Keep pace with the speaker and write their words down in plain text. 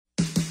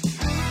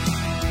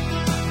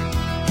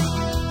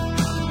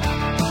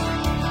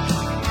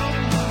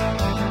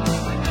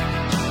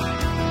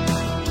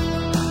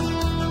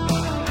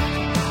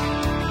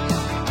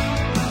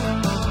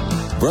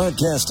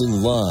Broadcasting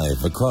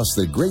live across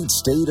the great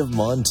state of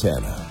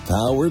Montana,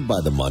 powered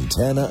by the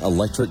Montana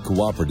Electric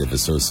Cooperative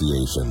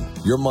Association.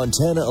 Your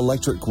Montana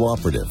Electric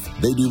Cooperative,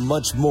 they do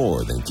much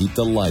more than keep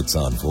the lights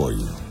on for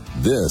you.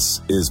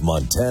 This is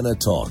Montana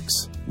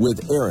Talks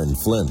with Aaron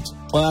Flint.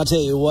 Well, I'll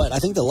tell you what, I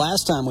think the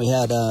last time we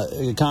had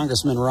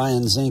Congressman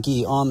Ryan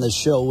Zinke on the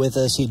show with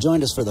us, he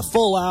joined us for the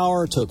full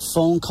hour, took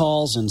phone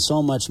calls and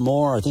so much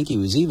more. I think he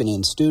was even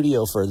in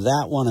studio for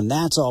that one, and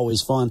that's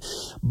always fun.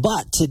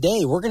 But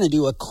today we're going to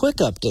do a quick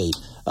update,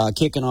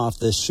 kicking off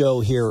this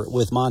show here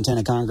with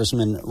Montana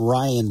Congressman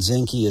Ryan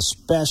Zinke,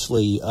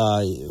 especially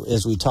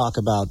as we talk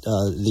about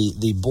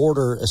the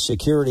border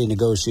security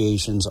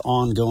negotiations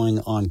ongoing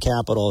on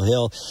Capitol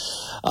Hill.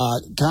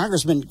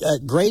 Congressman,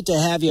 great to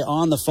have you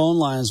on the phone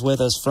lines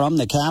with us from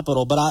the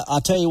Capitol. But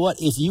I'll tell you what,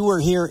 if you were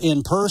here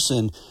in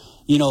person,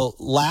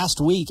 last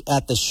week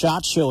at the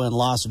SHOT Show in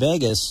Las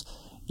Vegas,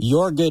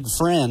 your good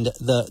friend,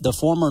 the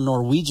former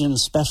Norwegian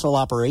Special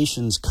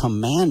Operations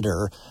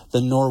Commander,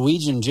 the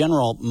Norwegian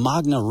General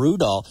Magne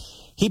Rudal,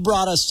 he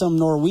brought us some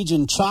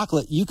Norwegian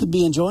chocolate. You could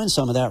be enjoying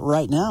some of that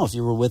right now if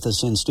you were with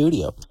us in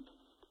studio.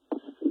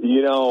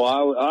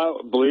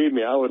 Believe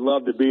me, I would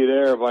love to be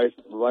there, Vice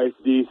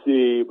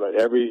DC, but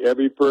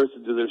every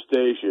person to their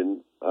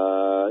station.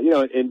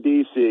 In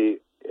DC,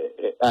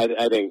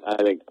 I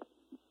think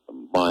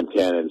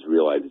Montanans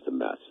realize it's a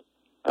mess.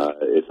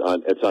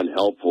 It's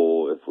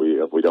unhelpful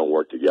if we don't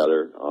work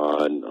together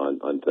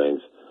on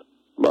things.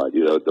 But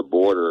the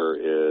border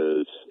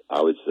is,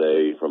 I would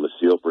say, from a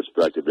SEAL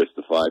perspective, it's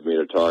the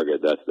 5-meter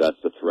target.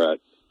 That's the threat.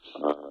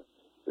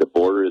 The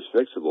border is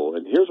fixable,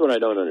 and here's what I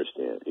don't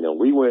understand.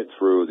 We went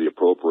through the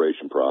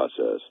appropriation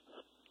process,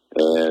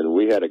 and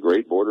we had a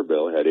great border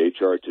bill. It had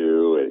HR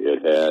 2.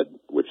 It had,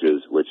 which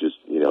is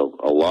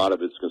a lot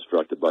of it's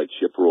constructed by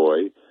Chip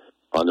Roy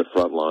on the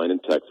front line in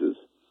Texas.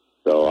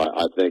 So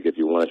I think if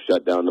you want to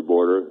shut down the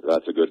border,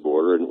 that's a good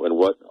border. And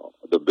what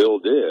the bill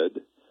did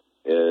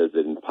is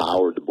it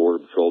empowered the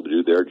Border Patrol to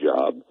do their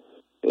job.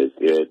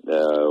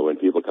 When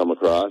people come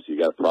across, you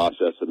got to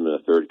process them in a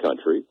third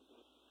country.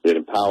 It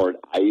empowered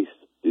ICE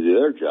to do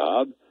their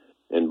job.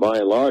 And by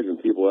and large, when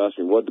people ask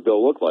me what the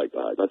bill looked like,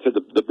 I said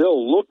the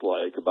bill looked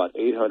like about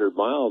 800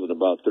 miles and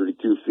about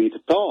 32 feet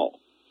tall.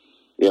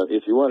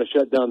 If you want to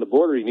shut down the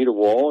border, you need a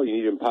wall. You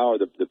need to empower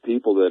the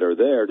people that are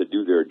there to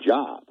do their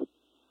job.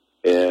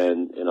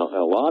 And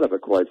a lot of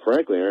it, quite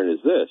frankly, Aaron, is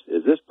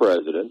this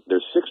president.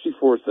 There's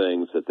 64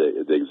 things that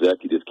the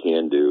executive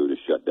can do to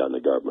shut down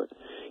the government.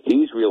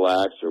 He's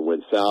relaxed or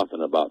went south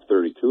on about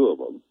 32 of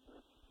them.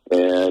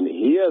 And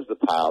he has the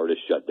power to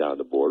shut down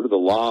the border. The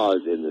law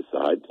is in the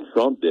side.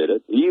 Trump did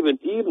it,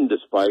 even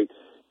despite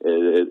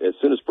as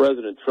soon as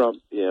President Trump,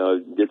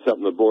 did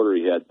something on the border,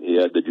 he had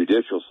the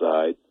judicial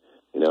side,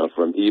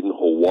 from even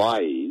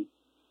Hawaii,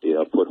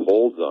 put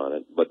holds on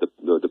it. But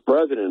the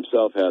president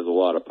himself has a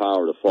lot of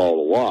power to follow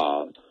the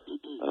law.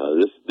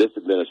 This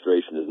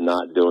administration is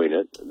not doing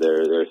it.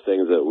 There are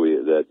things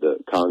that the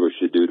Congress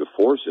should do to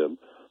force him.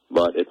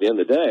 But at the end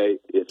of the day,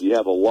 if you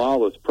have a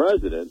lawless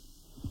president,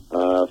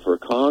 for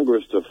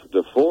Congress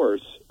to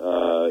force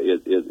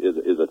is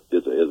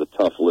a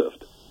tough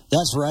lift.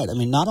 That's right. I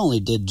mean, not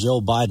only did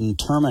Joe Biden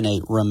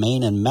terminate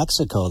Remain in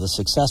Mexico, the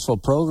successful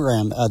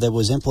program that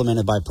was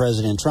implemented by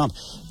President Trump,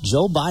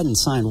 Joe Biden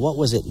signed,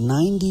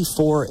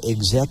 94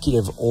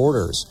 executive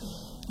orders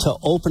to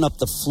open up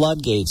the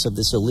floodgates of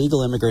this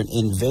illegal immigrant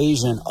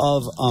invasion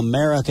of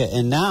America.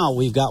 And now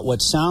we've got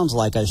what sounds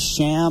like a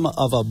sham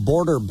of a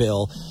border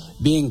bill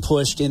being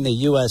pushed in the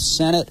U.S.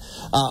 Senate.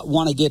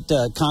 Want to get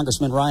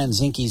Congressman Ryan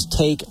Zinke's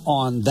take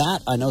on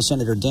that. I know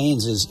Senator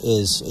Daines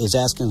is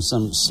asking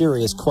some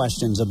serious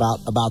questions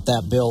about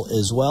that bill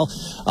as well.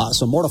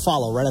 So more to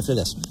follow right after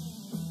this.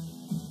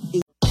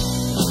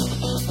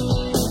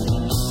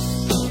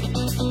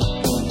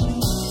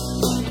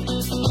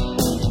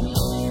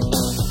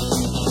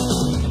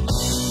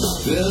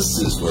 This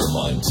is where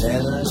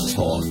Montana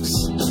talks.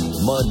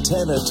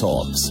 Montana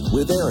Talks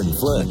with Aaron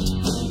Flint.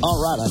 All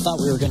right, I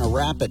thought we were going to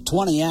wrap at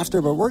 20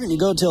 after, but we're going to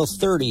go till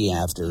 30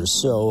 after.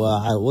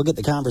 So we'll get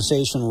the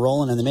conversation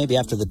rolling, and then maybe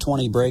after the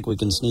 20 break, we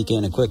can sneak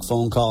in a quick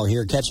phone call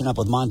here, catching up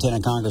with Montana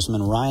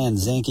Congressman Ryan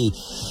Zinke.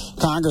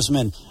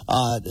 Congressman,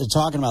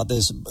 talking about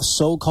this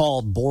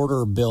so-called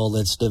border bill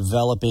that's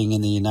developing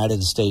in the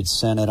United States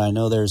Senate. I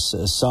know there's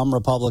some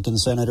Republican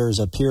senators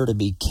appear to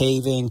be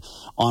caving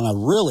on a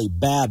really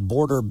bad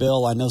border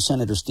bill. I know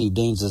Senator Steve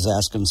Daines is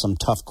asking some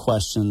tough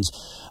questions,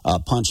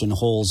 punching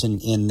holes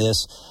in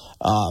this.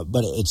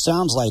 But it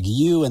sounds like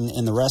you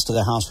and the rest of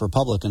the House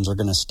Republicans are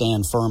going to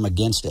stand firm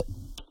against it.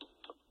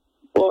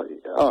 Well,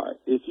 all right.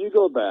 If you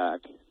go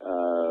back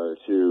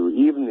to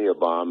even the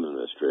Obama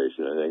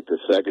administration, I think the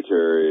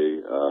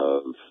Secretary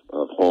of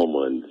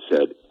Homeland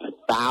said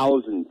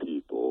 1,000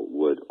 people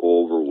would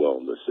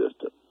overwhelm the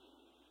system.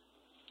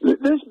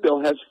 This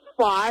bill has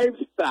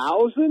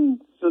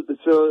 5,000, so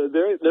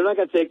they're not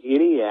going to take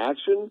any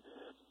action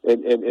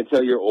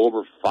until you're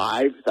over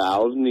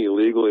 5,000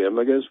 illegal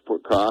immigrants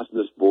crossing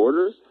this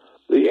border.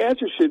 The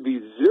answer should be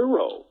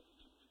zero.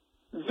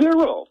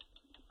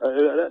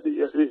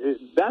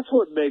 That's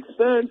what makes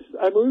sense.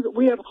 I mean,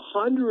 we have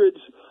hundreds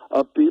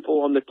of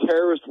people on the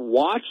terrorist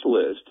watch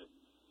list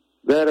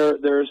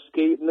they're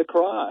skating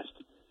across.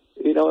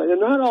 And they're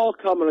not all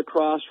coming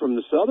across from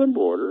the southern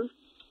border.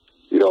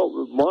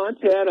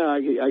 Montana,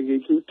 I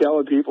keep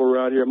telling people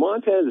around here,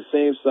 Montana's the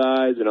same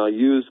size, and I'll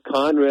use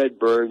Conrad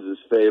Burns'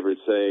 favorite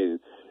saying,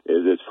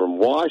 is it's from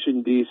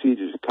Washington, D.C.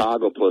 to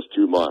Chicago plus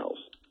 2 miles.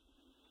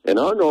 And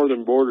our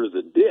northern border is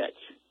a ditch.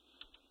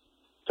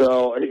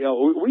 So,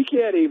 we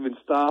can't even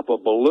stop a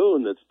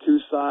balloon that's 2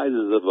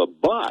 sizes of a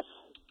bus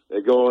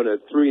going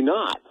at 3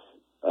 knots.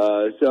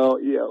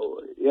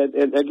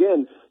 And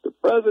again, the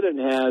president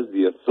has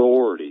the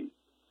authority,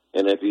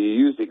 and if he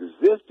used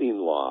existing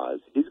laws,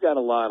 he's got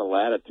a lot of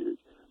latitude.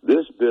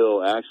 This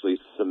bill actually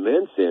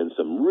cements in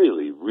some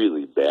really,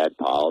 really bad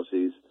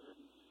policies.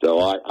 So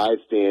I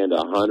stand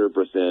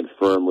 100%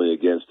 firmly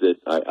against it.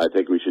 I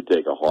think we should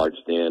take a hard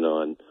stand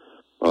on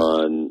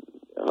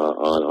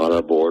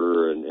our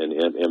border and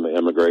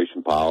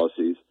immigration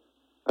policies.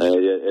 As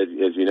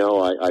you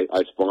know,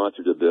 I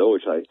sponsored a bill,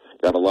 which I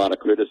got a lot of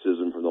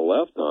criticism from the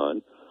left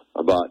on,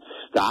 about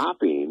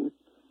stopping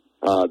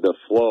the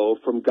flow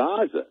from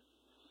Gaza.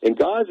 And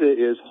Gaza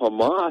is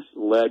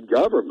Hamas-led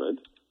government,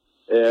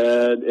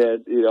 and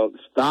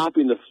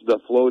stopping the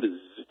flow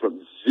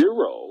from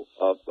zero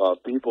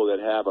of people that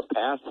have a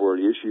passport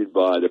issued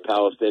by the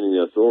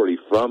Palestinian Authority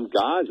from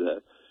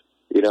Gaza.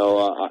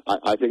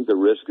 I think the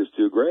risk is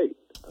too great.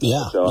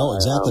 Yeah,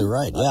 exactly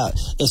right. Yeah,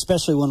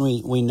 especially when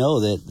we know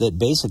that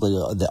basically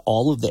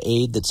all of the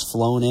aid that's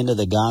flown into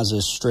the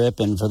Gaza Strip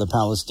and for the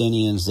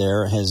Palestinians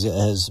there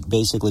has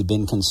basically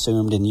been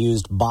consumed and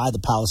used by the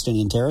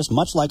Palestinian terrorists,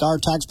 much like our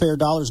taxpayer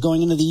dollars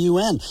going into the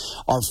UN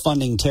are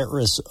funding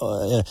terrorists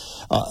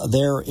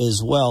there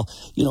as well.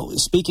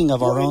 Speaking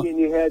of our own,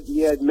 you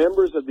had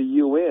members of the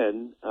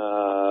UN.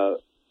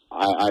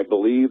 I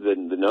believe that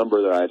the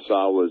number that I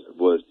saw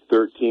was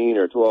 13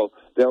 or 12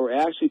 that were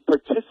actually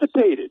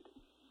participated.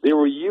 They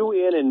were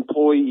UN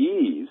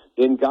employees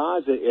in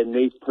Gaza, and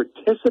they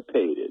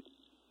participated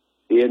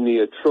in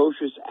the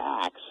atrocious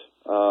acts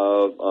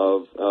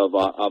of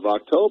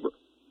October.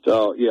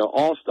 So,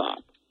 all stop.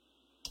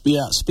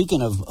 Yeah,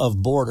 speaking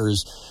of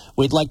borders,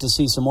 we'd like to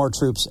see some more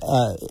troops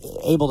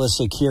able to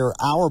secure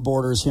our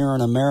borders here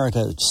in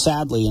America.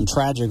 Sadly and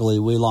tragically,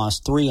 we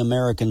lost 3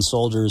 American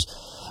soldiers,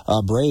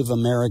 brave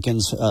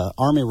Americans,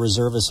 Army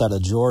reservists out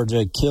of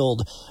Georgia,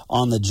 killed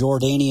on the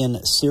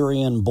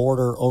Jordanian-Syrian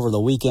border over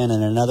the weekend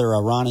in another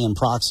Iranian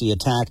proxy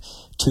attack.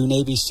 2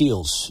 Navy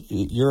SEALs,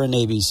 you're a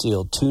Navy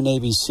SEAL, 2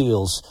 Navy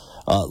SEALs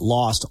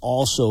lost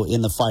also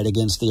in the fight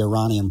against the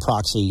Iranian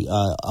proxy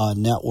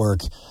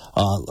network,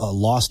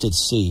 lost at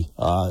sea.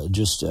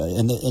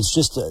 And it's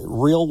just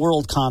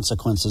real-world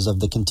consequences of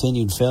the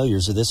continued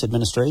failures of this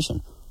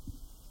administration.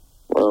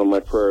 Well, my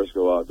prayers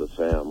go out to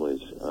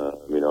families.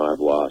 I've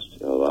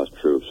lost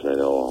troops, and I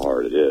know how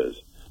hard it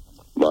is.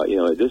 But,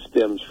 this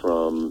stems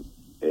from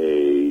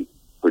a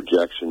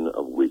projection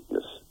of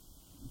weakness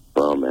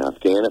from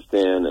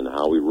Afghanistan and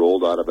how we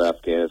rolled out of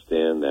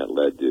Afghanistan. That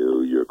led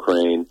to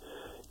Ukraine.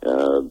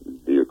 The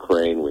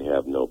Ukraine, we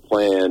have no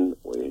plan.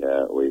 We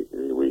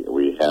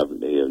have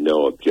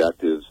no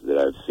objectives that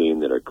I've seen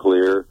that are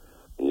clear.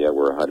 And yet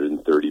we're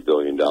 $130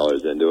 billion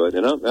into it.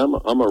 And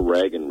I'm a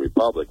Reagan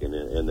Republican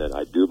in that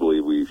I do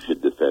believe we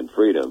should defend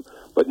freedom,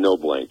 but no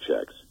blank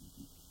checks.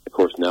 Of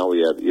course, now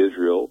we have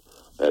Israel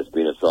that's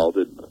being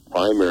assaulted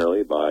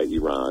primarily by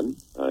Iran.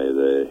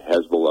 The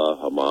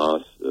Hezbollah,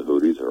 Hamas, the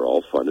Houthis are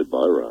all funded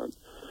by Iran.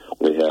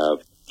 We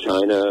have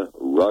China,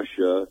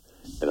 Russia,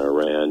 and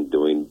Iran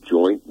doing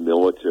joint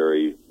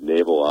military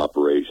naval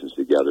operations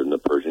together in the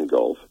Persian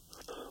Gulf.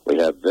 We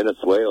have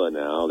Venezuela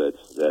now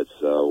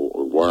that's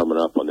warming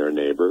up on their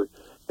neighbor,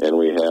 and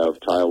we have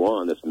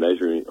Taiwan that's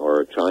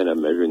China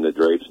measuring the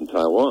drapes in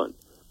Taiwan.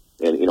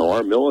 And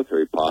our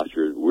military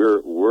posture,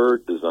 we're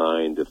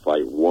designed to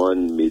fight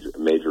one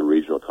major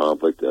regional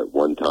conflict at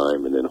one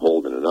time and then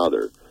hold in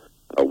another.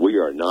 We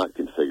are not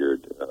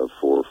configured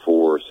for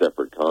 4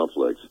 separate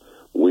conflicts.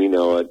 We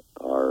know it.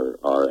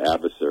 Our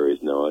adversaries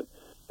know it,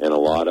 and a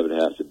lot of it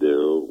has to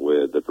do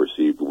with the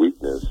perceived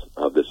weakness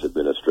of this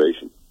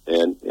administration.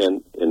 And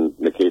in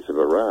the case of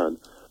Iran,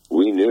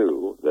 we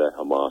knew that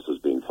Hamas was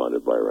being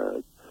funded by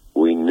Iran.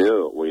 We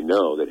know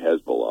that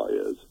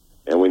Hezbollah is,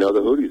 and we know the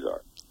Houthis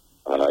are.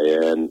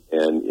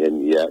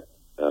 And yet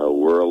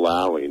we're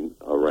allowing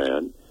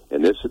Iran,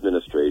 and this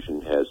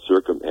administration has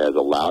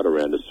allowed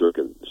Iran to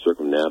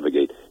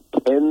circumnavigate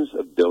tens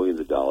of billions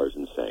of dollars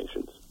in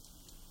sanctions,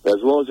 as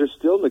well as they're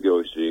still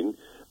negotiating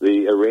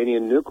the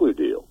Iranian nuclear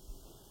deal.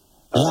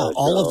 Yeah,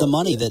 all of the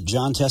money that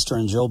John Tester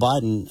and Joe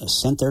Biden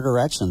sent their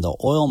direction, the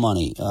oil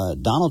money.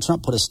 Donald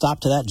Trump put a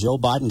stop to that. Joe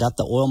Biden got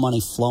the oil money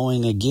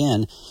flowing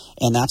again,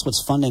 and that's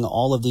what's funding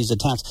all of these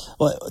attacks.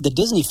 Well, the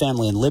Disney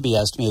family in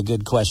Libya asked me a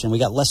good question. We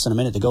got less than a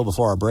minute to go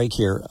before our break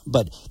here,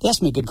 but they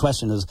asked me a good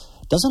question: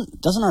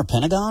 doesn't our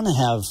Pentagon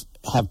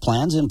have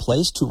plans in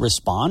place to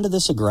respond to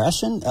this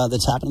aggression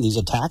that's happening,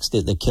 these attacks,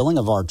 the killing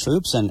of our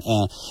troops? And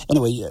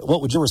anyway,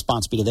 what would your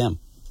response be to them?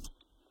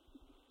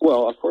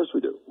 Well, of course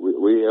we do.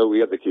 we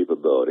have the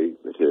capability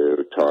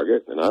to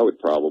target, and I would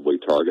probably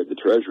target the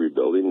Treasury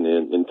building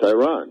in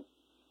Tehran.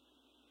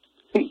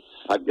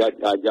 I'd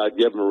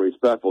give them a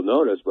respectful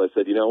notice, but I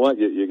said, you know what,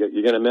 you're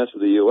going to mess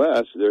with the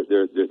U.S.,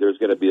 there's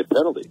going to be a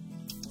penalty.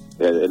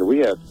 And we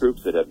have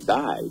troops that have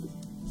died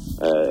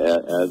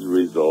as a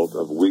result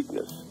of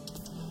weakness.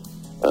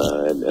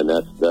 And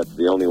that's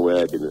the only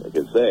way I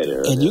can say it,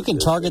 Aaron. And you can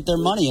target their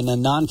money in a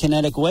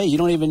non-kinetic way. You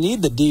don't even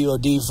need the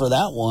DOD for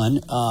that one.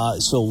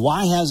 So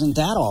why hasn't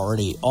that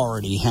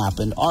already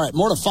happened? All right,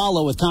 more to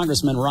follow with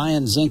Congressman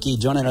Ryan Zinke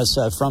joining us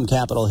from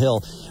Capitol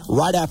Hill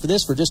right after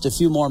this for just a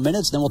few more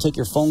minutes. Then we'll take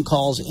your phone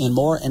calls and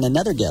more, and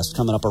another guest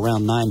coming up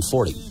around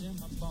 9:40.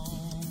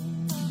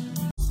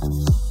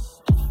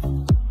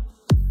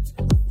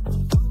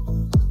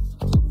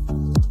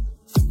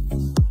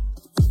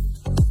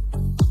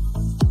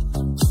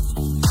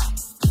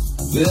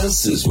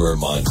 This is where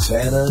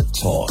Montana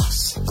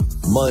talks.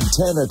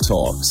 Montana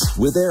Talks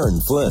with Aaron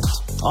Flint.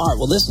 All right,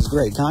 well, this is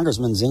great.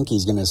 Congressman Zinke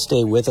is going to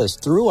stay with us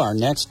through our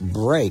next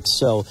break.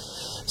 So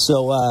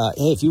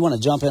hey, if you want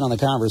to jump in on the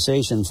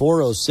conversation,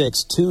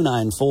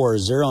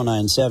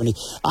 406-294-0970.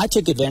 I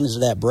took advantage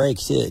of that break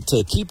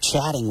to keep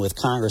chatting with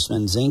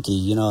Congressman Zinke,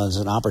 as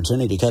an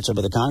opportunity to catch up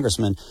with a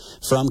congressman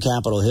from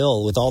Capitol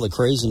Hill with all the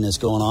craziness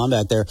going on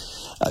back there.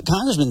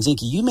 Congressman Zinke,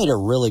 you made a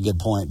really good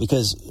point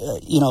because,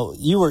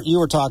 you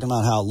were talking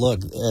about how, look,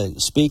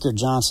 Speaker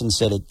Johnson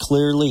said it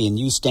clearly, and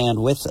you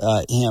stand with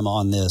him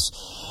on this.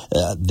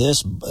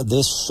 This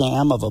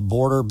sham of a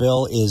border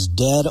bill is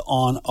dead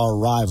on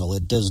arrival.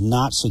 It does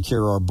not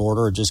secure our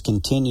border. It just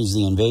continues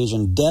the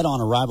invasion, dead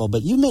on arrival.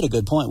 But you made a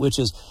good point, which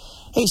is,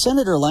 hey,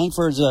 Senator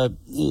Langford is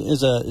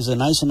a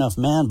nice enough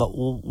man, but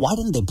why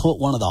didn't they put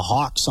one of the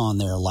hawks on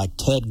there, like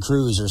Ted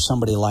Cruz or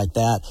somebody like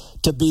that,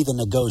 to be the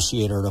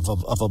negotiator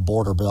of a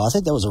border bill? I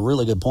think that was a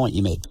really good point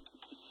you made.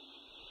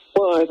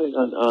 Well, I think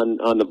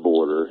on the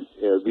border,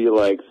 it would be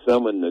like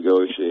someone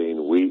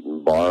negotiating wheat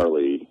and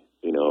barley,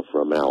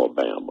 from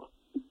Alabama.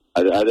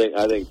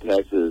 I think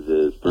Texas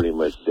is pretty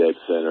much dead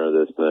center of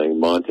this thing.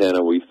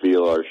 Montana, we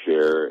feel our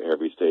share.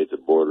 Every state's a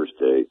border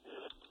state.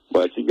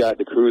 But you got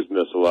the cruise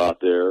missile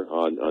out there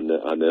on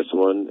this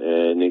one,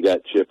 and you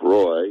got Chip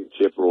Roy.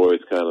 Chip Roy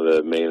is kind of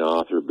the main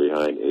author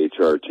behind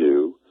H.R.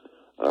 2.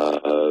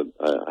 I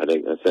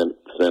think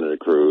Senator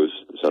Cruz,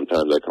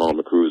 sometimes I call him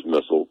a cruise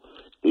missile.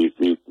 He's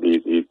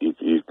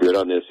good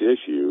on this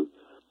issue.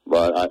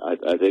 But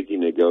I think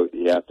you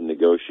have to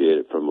negotiate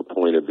it from a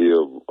point of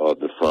view of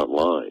the front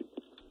line.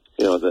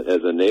 As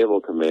a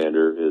naval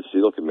commander, as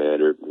SEAL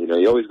commander,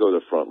 you always go to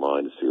the front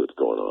line to see what's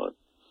going on.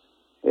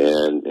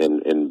 And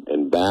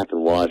back in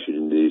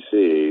Washington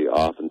D.C.,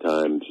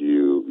 oftentimes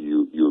you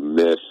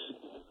miss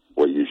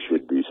what you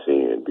should be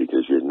seeing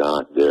because you're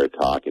not there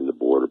talking to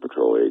Border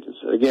Patrol agents.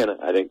 And again,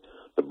 I think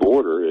the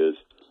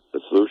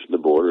solution to the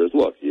border is,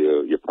 look,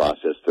 you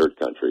process third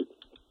country.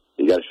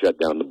 You got to shut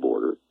down the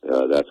border.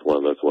 That's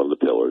one of the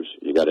pillars.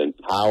 You got to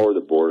empower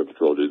the Border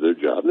Patrol to do their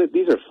job.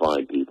 These are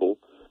fine people,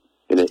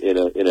 and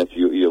if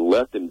you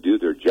let them do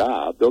their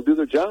job, they'll do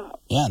their job.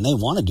 Yeah, and they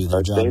want to do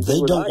their job.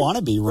 They don't want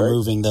to be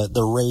removing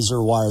the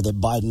razor wire that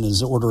Biden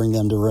is ordering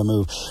them to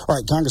remove. All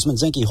right, Congressman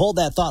Zinke, hold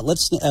that thought.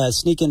 Let's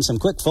sneak in some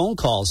quick phone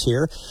calls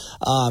here.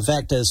 In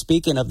fact,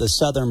 speaking of the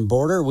southern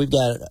border, we've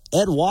got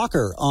Ed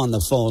Walker on the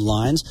phone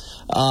lines.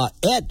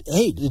 Ed,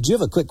 hey, did you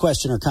have a quick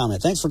question or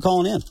comment? Thanks for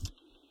calling in.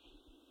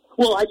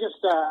 Well, I just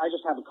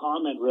have a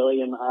comment,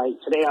 really, and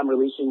today I'm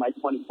releasing my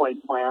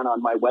 20-point plan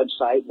on my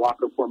website,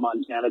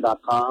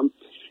 walkerformontana.com,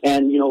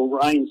 and,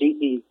 Ryan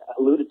Zinke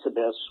alluded to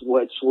this,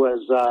 which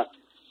was,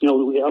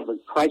 we have a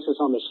crisis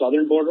on the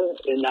southern border,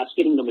 and that's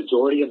getting the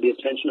majority of the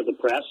attention of the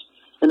press,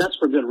 and that's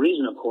for good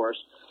reason, of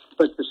course,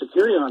 but the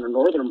security on the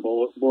northern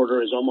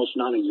border is almost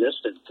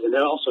non-existent, and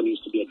that also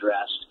needs to be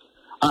addressed.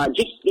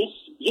 Just this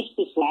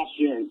last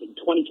year, in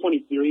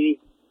 2023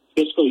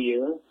 fiscal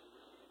year,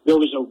 there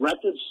was a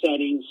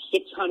record-setting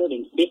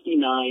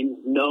 659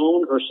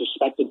 known or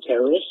suspected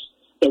terrorists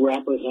that were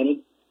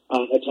apprehended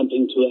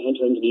attempting to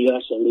enter into the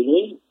U.S.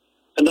 illegally.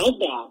 And of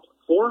that,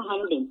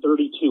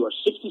 432, or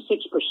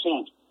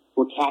 66%,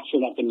 were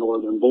captured at the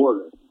northern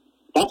border.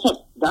 That's a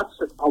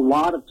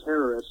lot of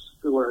terrorists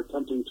who are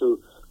attempting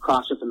to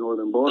cross at the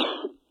northern border.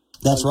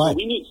 That's right. So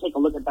we need to take a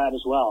look at that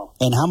as well.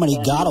 And how many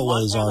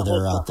gotaways are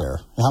there out there?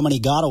 How many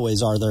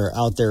gotaways are there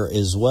out there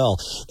as well?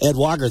 Ed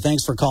Walker,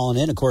 thanks for calling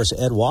in. Of course,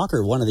 Ed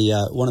Walker, one of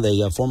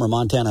the former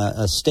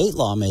Montana state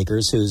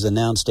lawmakers who's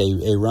announced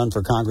a run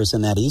for Congress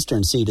in that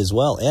eastern seat as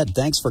well. Ed,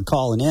 thanks for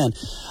calling in.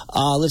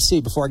 Let's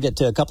see, before I get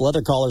to a couple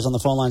other callers on the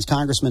phone lines,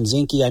 Congressman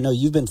Zinke, I know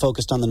you've been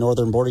focused on the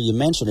northern border. You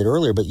mentioned it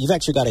earlier, but you've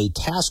actually got a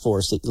task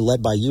force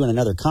led by you and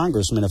another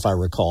congressman, if I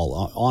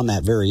recall, on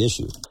that very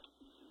issue.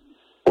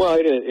 Well,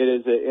 it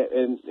is,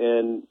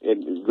 and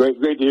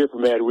great to hear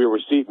from Ed. We were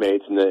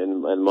seatmates in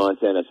the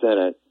Montana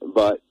Senate,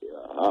 but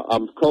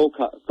I'm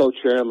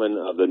co-chairman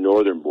of the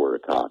Northern Border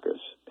Caucus,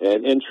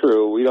 and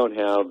true, we don't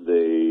have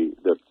the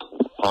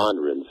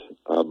preponderance,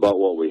 but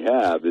what we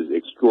have is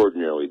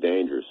extraordinarily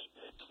dangerous.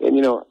 And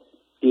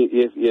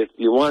if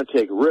you want to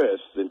take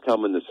risks, then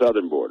come in the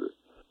southern border.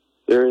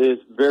 there is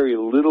very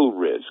little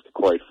risk,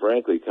 quite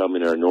frankly,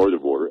 coming to our northern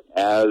border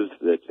as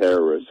the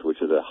terrorists, which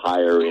are the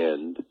higher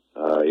end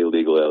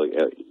illegal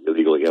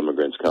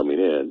immigrants coming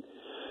in,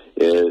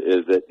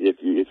 is that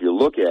if you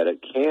look at it,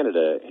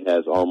 Canada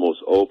has almost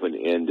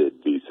open-ended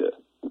visa.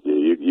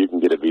 You can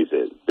get a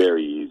visa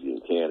very easy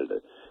in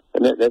Canada,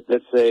 and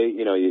let's say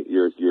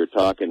you're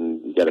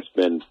talking you got to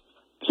spend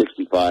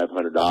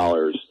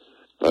 $6,500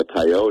 a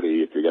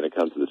Coyote if you're going to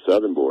come to the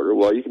southern border.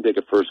 Well, you can take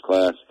a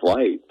first-class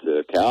flight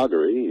to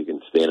Calgary. You can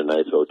stay in a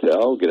nice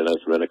hotel, get a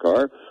nice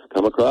rent-a-car,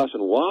 come across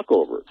and walk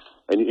over,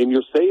 and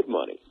you'll save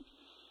money.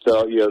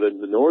 So,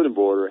 the northern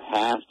border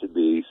has to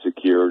be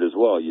secured as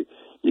well. You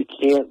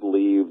can't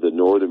leave the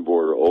northern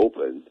border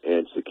open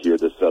and secure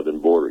the southern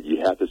border.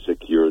 You have to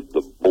secure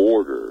the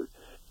border,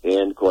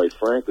 and quite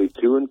frankly,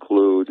 to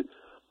include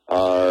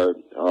our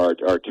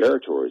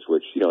territories,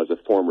 which, as a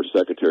former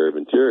Secretary of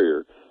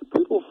Interior,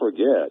 people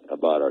forget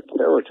about our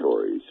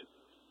territories,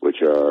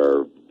 which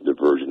are the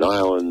Virgin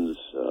Islands,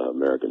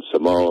 American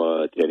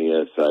Samoa,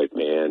 Tinian,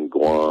 Saipan,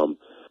 Guam,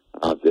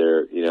 out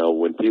there.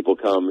 When people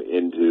come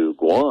into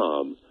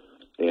Guam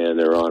and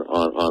they're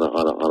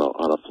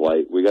on a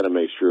flight, we got to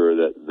make sure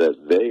that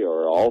they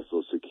are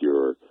also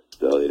secure,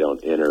 so they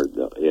don't enter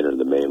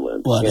the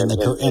mainland. Well,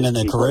 and in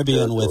the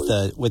Caribbean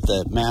with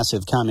the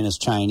massive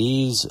communist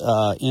Chinese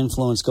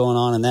influence going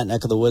on in that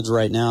neck of the woods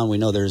right now, and we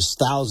know there's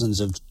thousands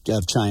of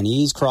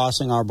Chinese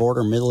crossing our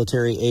border,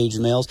 military-aged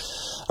males.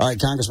 All right,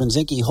 Congressman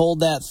Zinke,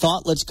 hold that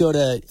thought. Let's go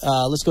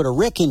to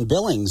Rick in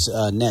Billings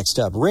next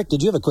up. Rick,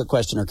 did you have a quick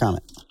question or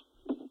comment?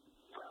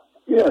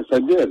 Yes, I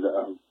did.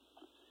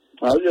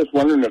 I was just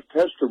wondering if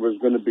Tester was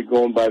going to be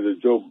going by the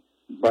Joe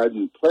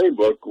Biden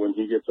playbook when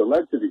he gets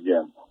elected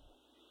again.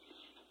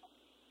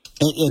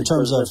 In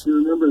terms of, if you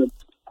remember,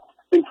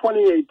 in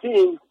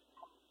 2018,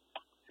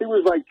 he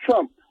was like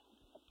Trump.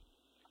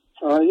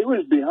 He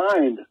was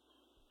behind,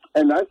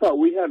 and I thought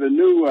we had a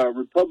new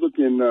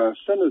Republican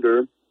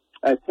senator.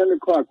 At 10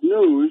 o'clock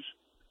news,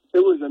 it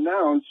was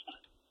announced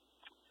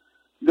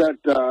that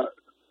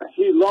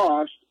he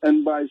lost,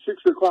 and by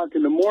 6 o'clock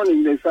in the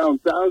morning, they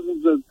found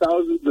thousands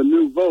of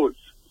new votes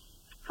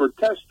for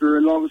Tester,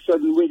 and all of a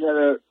sudden we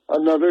had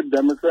another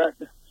Democrat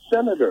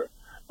senator.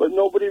 But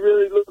nobody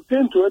really looked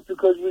into it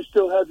because we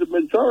still had the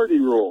majority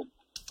rule.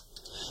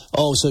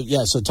 Oh, so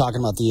talking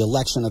about the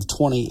election of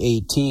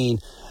 2018,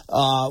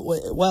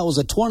 well, it was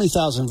a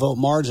 20,000 vote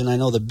margin. I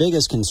know the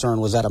biggest concern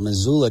was out of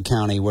Missoula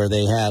County, where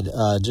they had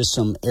just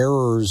some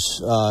errors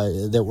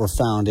that were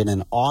found in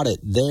an audit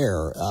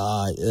there.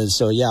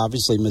 So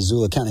obviously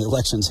Missoula County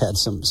elections had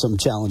some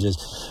challenges.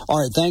 All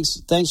right,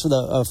 thanks for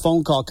the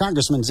phone call,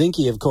 Congressman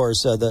Zinke. Of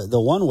course,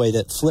 the one way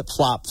that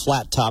flip-flop,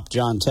 flat-top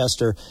John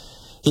Tester.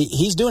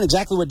 He's doing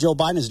exactly what Joe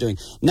Biden is doing.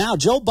 Now,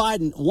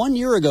 1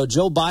 year ago,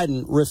 Joe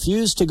Biden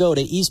refused to go to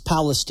East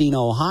Palestine,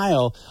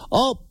 Ohio.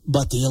 Oh,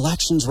 but the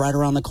election's right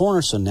around the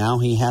corner, so now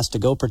he has to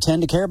go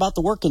pretend to care about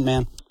the working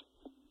man.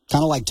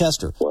 Kind of like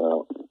Tester.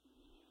 Well,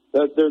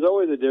 there's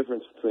always a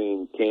difference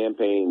between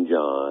campaign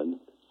John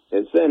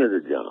and Senator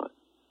John.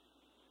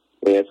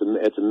 And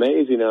it's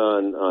amazing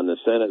on the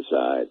Senate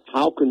side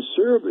how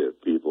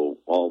conservative people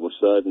all of a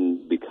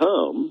sudden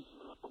become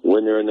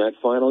when they're in that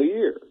final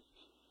year.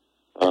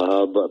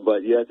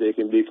 But yet they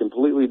can be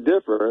completely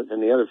different in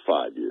the other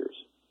 5 years.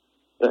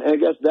 And I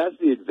guess that's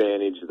the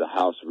advantage of the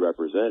House of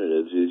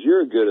Representatives is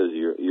you're as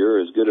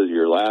good as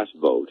your last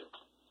vote.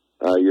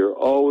 You're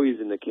always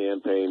in the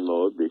campaign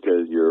mode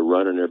because you're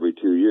running every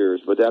 2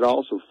 years, but that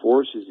also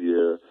forces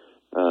you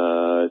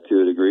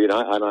to a degree. And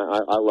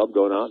I love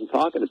going out and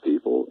talking to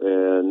people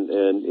and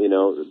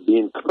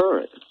being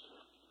current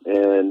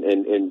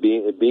and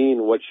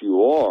being what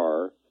you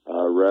are.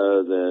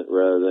 Rather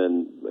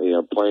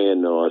than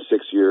playing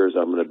 6 years,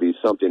 I'm going to be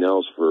something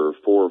else for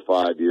 4 or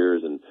 5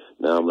 years, and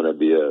now I'm going to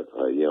be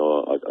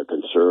a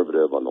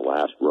conservative on the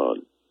last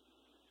run.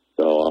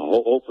 So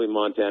hopefully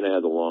Montana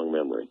has a long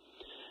memory.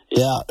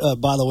 Yeah.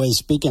 By the way,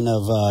 speaking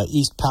of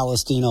East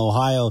Palestine,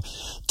 Ohio,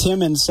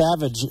 Tim and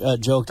Savage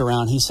joked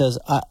around. He says,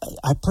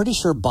 "I'm pretty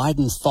sure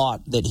Biden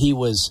thought that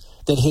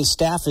his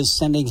staff is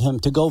sending him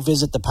to go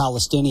visit the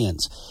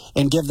Palestinians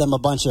and give them a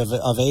bunch of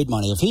aid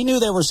money. If he knew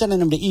they were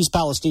sending him to East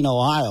Palestine,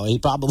 Ohio, he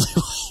probably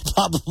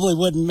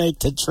wouldn't make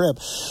the trip."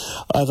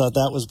 I thought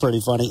that was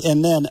pretty funny.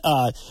 And then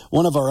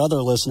one of our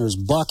other listeners,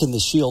 Buck in the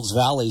Shields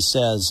Valley,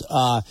 says,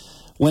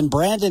 "When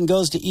Brandon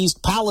goes to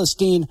East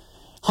Palestine,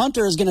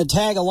 Hunter is going to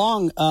tag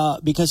along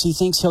because he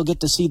thinks he'll get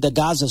to see the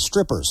Gaza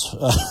strippers."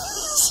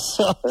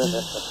 So,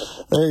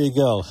 there you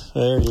go.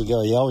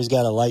 You always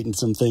got to lighten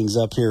some things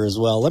up here as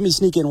well. Let me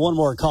sneak in one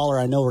more caller.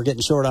 I know we're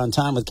getting short on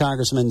time with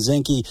Congressman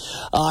Zinke.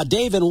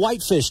 Dave in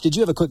Whitefish, did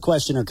you have a quick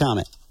question or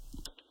comment?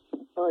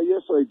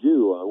 Yes, I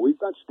do. We've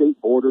got state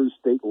borders,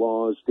 state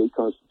laws, state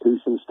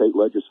constitution, state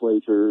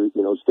legislature,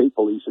 state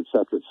police, et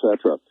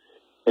cetera,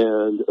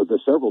 And the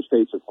several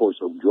states, of course,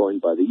 are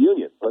joined by the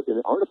Union. But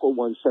in Article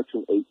 1,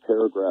 Section 8,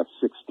 Paragraph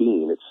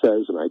 16, it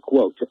says, and I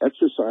quote, "To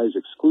exercise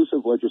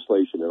exclusive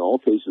legislation in all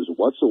cases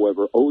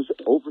whatsoever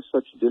over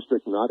such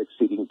district not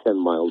exceeding 10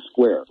 miles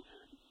square."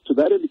 So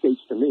that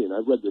indicates to me, and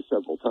I've read this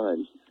several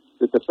times,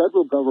 that the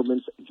federal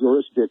government's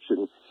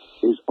jurisdiction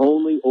is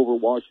only over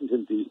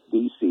Washington,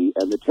 D.C.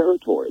 and the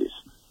territories.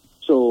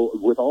 So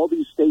with all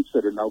these states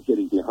that are now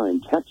getting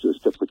behind Texas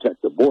to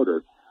protect the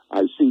border,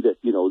 I see that,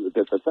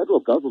 that the federal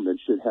government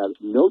should have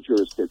no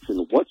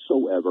jurisdiction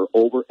whatsoever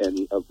over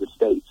any of the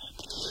states.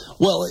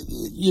 Well,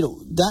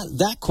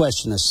 that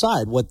question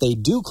aside, what they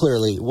do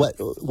clearly,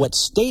 what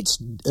states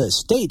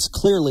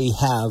clearly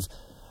have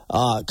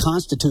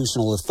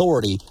constitutional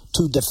authority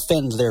to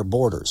defend their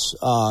borders.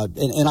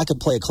 And I could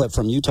play a clip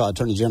from Utah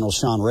Attorney General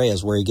Sean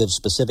Reyes where he gives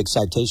specific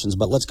citations,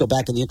 but let's go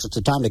back in the interest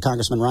of time to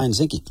Congressman Ryan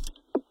Zinke.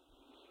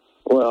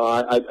 Well,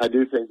 I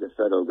do think the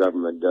federal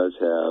government does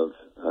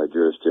have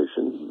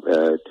jurisdiction.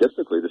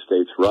 Typically, the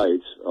states'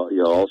 rights,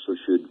 also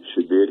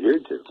should be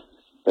adhered to.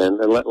 And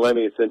let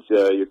me, since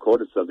you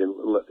quoted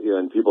something,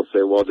 and people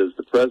say, well, does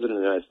the President of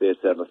the United States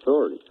have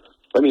authority?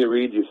 Let me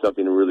read you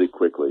something really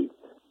quickly.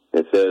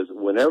 It says,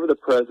 whenever the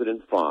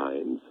President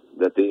finds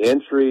that the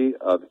entry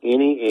of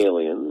any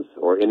aliens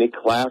or any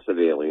class of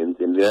aliens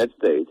in the United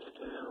States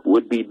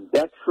would be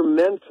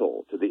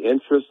detrimental to the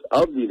interests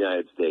of the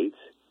United States,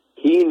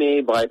 he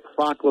may, by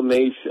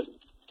proclamation,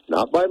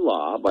 not by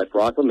law, by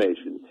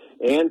proclamation,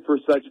 and for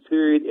such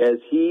period as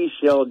he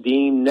shall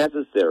deem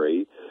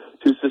necessary,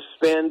 to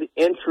suspend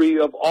entry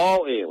of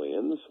all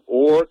aliens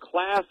or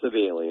class of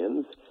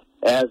aliens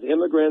as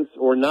immigrants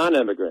or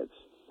non-immigrants,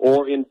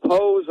 or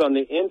impose on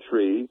the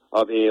entry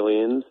of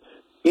aliens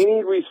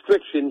any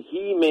restriction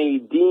he may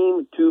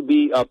deem to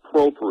be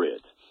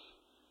appropriate.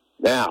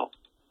 Now,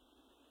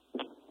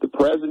 the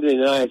President of the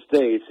United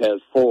States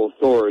has full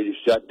authority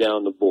to shut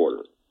down the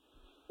border.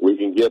 We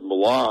can give them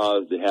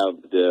laws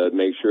to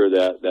make sure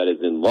that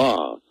is in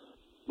law.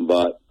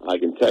 But I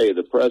can tell you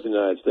the President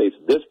of the United States,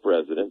 this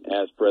president,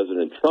 as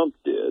President Trump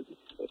did,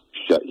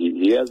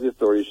 he has the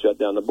authority to shut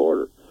down the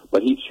border.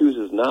 But he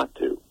chooses not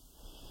to.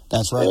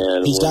 That's right.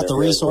 He's got the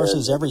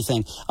resources,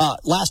 everything.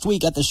 Last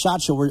week at the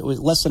SHOT Show, we're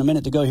less than a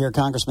minute to go here,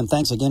 Congressman.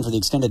 Thanks again for the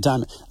extended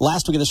time.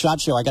 Last week at the SHOT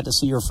Show, I got to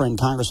see your friend,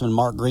 Congressman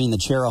Mark Green, the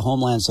chair of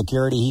Homeland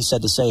Security. He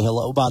said to say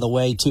hello, by the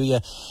way, to you.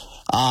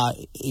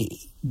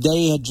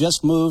 They had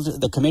just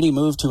the committee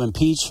moved to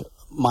impeach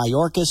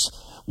Mayorkas.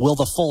 Will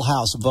the full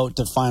House vote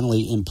to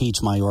finally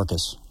impeach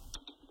Mayorkas?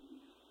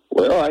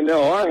 Well, I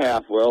know our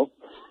half will.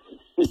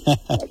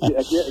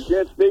 I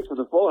can't speak for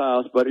the full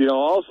House, but,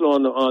 also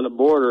on the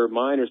border,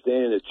 my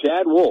understanding is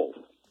Chad Wolf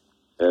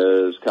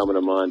is coming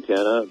to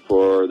Montana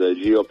for the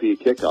GOP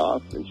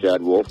kickoff. And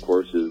Chad Wolf, of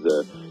course, is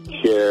the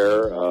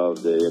chair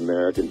of the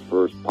American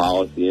First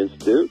Policy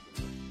Institute.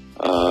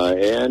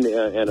 And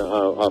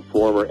a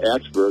former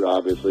expert,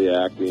 obviously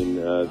acting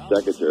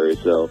secretary.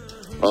 So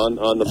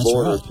on the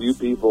border, right. Few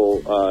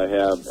people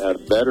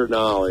have better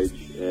knowledge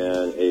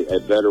and a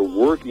better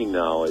working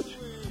knowledge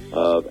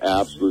of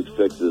absolute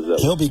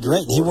fixes. He'll be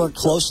great. He worked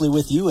closely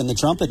with you in the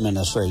Trump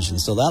administration,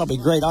 so that'll be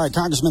great. All right,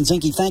 Congressman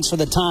Zinke, thanks for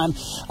the time.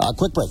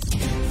 Quick break.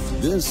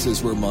 This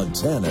is where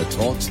Montana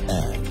talks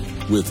ag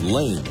with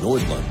Lane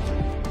Nordlund.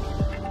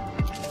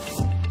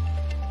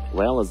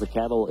 Well, as the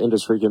Cattle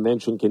Industry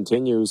Convention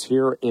continues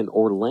here in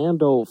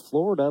Orlando,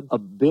 Florida, a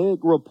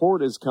big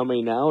report is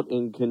coming out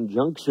in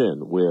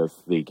conjunction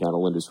with the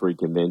Cattle Industry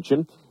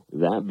Convention,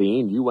 that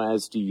being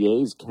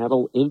USDA's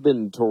Cattle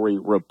Inventory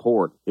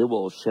Report. It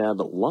will shed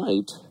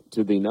light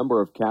to the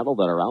number of cattle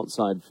that are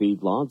outside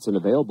feedlots and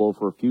available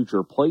for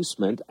future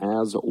placement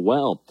as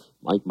well.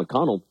 Mike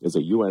McConnell is a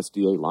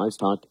USDA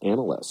livestock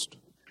analyst.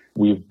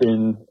 We've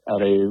been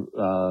at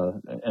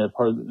a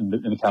part in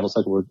the cattle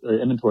cycle where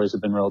inventories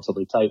have been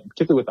relatively tight,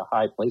 particularly with the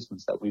high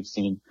placements that we've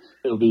seen.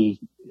 It'll be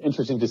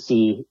interesting to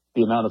see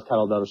the amount of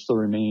cattle that are still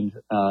remained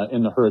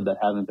in the herd that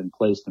haven't been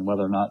placed, and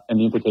whether or not, and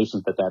the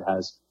implications that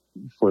has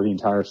for the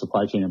entire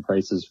supply chain and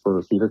prices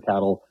for feeder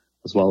cattle,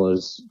 as well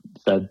as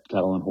fed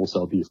cattle and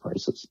wholesale beef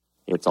prices.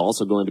 It's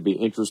also going to be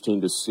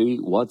interesting to see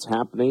what's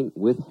happening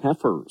with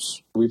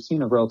heifers. We've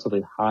seen a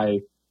relatively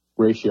high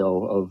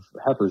ratio of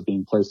heifers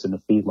being placed in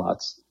the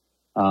feedlots.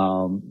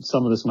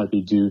 Some of this might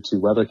be due to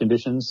weather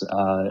conditions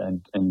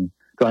and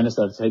dryness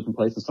that has taken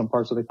place in some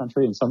parts of the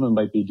country, and some of them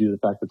might be due to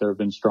the fact that there have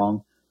been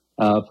strong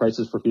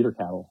prices for feeder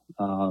cattle,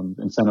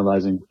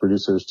 incentivizing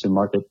producers to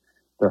market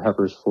their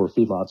heifers for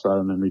feedlots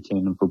rather than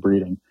retain them for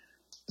breeding.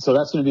 So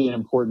that's going to be an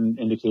important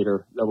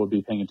indicator that we'll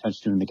be paying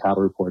attention to in the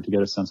cattle report to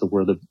get a sense of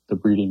where the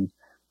breeding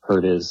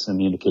herd is and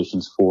the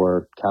indications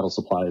for cattle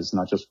supplies,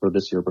 not just for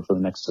this year, but for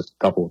the next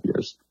couple of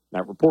years.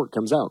 That report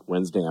comes out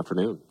Wednesday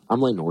afternoon.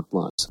 I'm Lane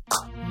Nordlund.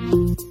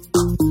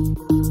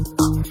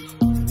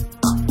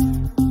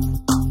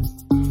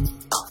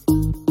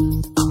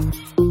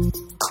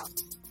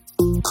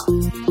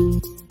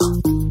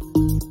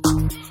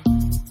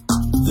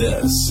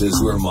 This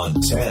is where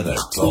Montana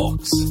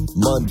talks.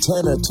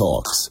 Montana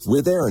Talks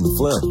with Aaron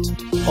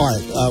Flint. All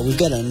right, we've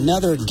got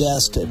another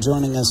guest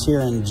joining us here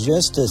in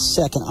just a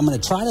second. I'm going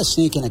to try to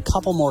sneak in a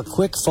couple more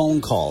quick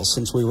phone calls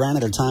since we ran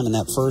out of time in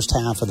that first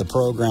half of the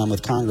program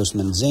with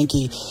Congressman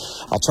Zinke.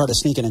 I'll try to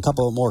sneak in a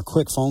couple more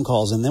quick phone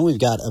calls, and then we've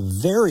got a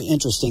very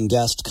interesting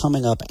guest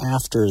coming up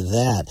after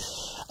that.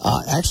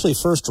 actually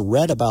first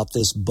read about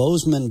this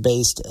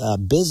Bozeman-based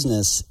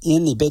business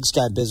in the Big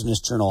Sky Business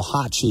Journal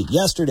hot sheet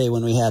yesterday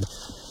when we had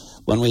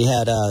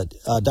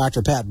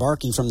Dr. Pat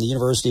Barkey from the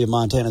University of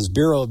Montana's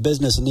Bureau of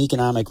Business and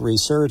Economic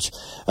Research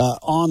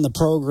on the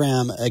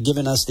program,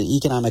 giving us the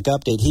economic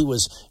update. He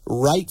was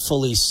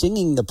rightfully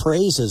singing the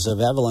praises of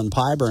Evelyn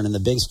Pyburn in the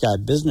Big Sky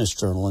Business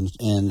Journal,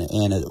 and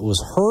it was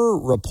her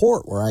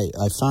report where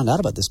I found out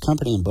about this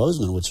company in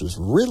Bozeman, which was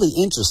really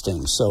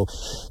interesting. So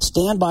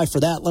stand by for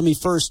that. Let me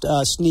first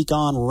sneak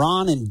on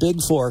Ron in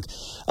Big Fork.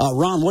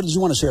 Ron, what did you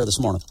want to share this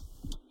morning?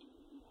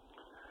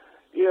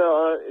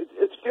 Yeah,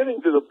 it's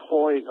getting to the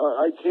point.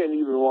 I can't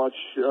even watch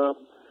the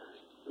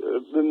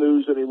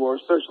news anymore,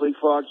 especially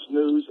Fox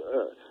News.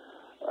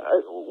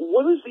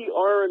 What is the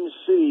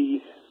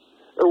RNC,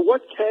 or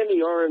what can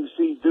the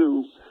RNC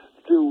do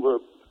to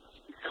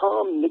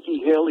calm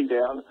Nikki Haley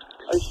down?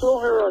 I saw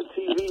her on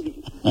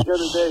TV the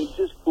other day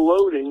just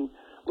gloating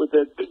with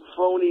that big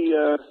phony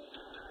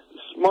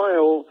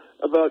smile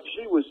about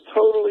she was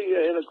totally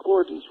in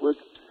accordance with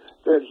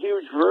that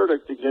huge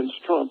verdict against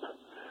Trump.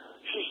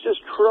 She's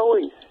just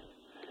crowing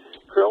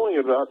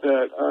about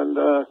that,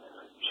 and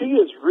she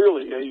is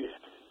really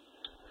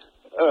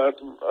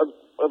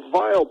a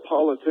vile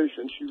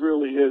politician. She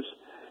really is.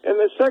 And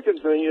the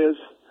second thing is,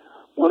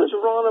 what is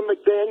Ronna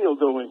McDaniel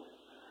doing?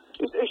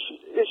 Is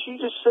she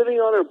just sitting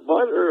on her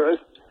butt, or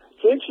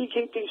can't she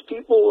keep these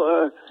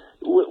people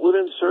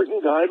within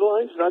certain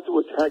guidelines, not to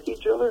attack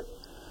each other?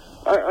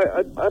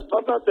 I'm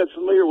not that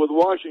familiar with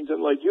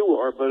Washington like you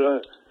are,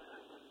 but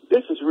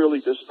this is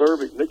really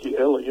disturbing, Nikki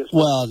Haley.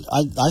 Well,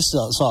 I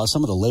saw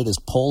some of the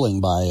latest polling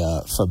by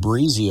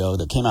Fabrizio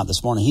that came out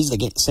this morning. He's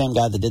the same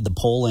guy that did the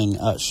polling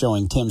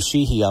showing Tim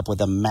Sheehy up with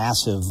a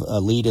massive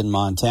lead in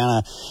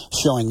Montana,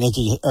 showing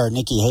Nikki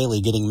Haley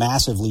getting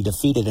massively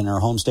defeated in her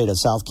home state of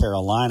South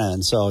Carolina.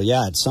 And so,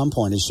 yeah, at some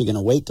point, is she going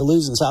to wait to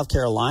lose in South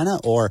Carolina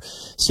or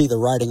see the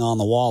writing on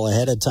the wall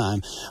ahead of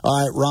time? All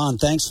right, Ron,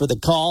 thanks for the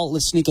call.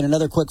 Let's sneak in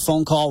another quick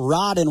phone call.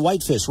 Rod in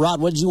Whitefish.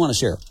 Rod, what did you want to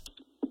share?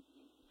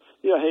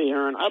 Yeah, hey,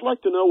 Aaron. I'd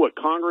like to know what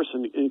Congress,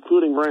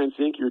 including Ryan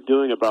Zinke, are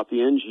doing about the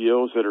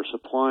NGOs that are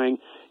supplying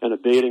and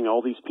abating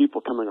all these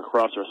people coming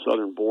across our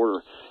southern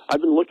border. I've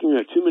been looking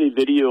at too many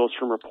videos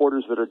from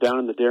reporters that are down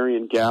in the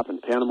Darien Gap in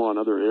Panama and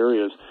other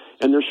areas,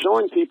 and they're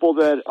showing people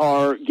that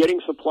are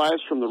getting supplies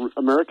from the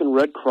American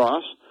Red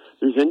Cross.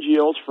 There's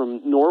NGOs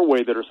from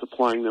Norway that are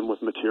supplying them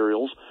with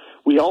materials.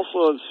 We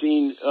also have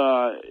seen,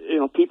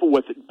 people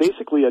with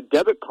basically a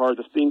debit card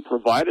that's being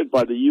provided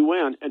by the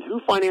UN. And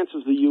who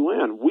finances the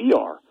UN? We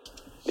are.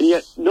 And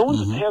yet, no one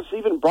has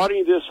even brought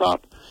any of this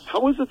up.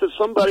 How is it that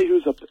somebody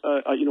who's a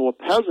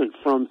peasant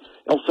from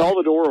El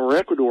Salvador or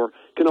Ecuador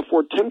can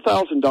afford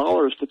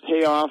 $10,000 to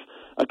pay off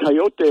a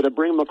coyote to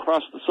bring them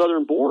across the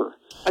southern border?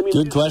 I mean,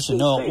 good question.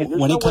 No,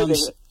 when it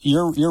comes,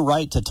 you're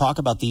right to talk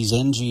about these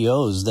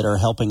NGOs that are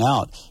helping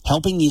out,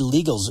 helping the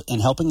illegals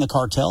and helping the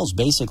cartels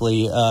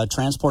basically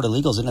transport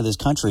illegals into this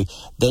country.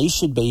 They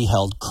should be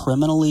held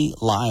criminally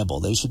liable.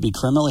 They should be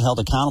criminally held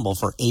accountable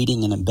for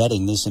aiding and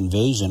abetting this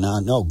invasion.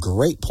 No,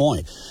 great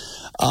point.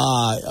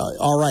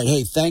 All right.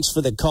 Hey, thanks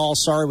for the call.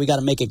 Sorry, we got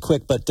to make it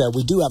quick, but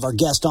we do have our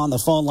guest on the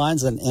phone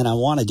lines, and I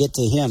want to get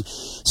to him.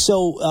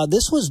 So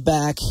this was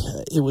back,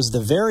 it was the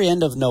very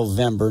end of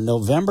November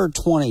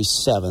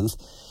 27th,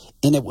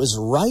 and it was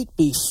right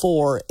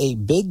before a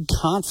big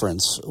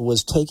conference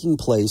was taking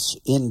place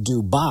in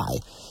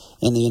Dubai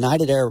in the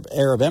United Arab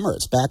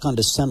Emirates back on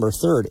December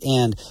 3rd.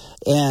 And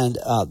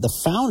the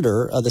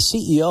founder, the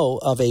CEO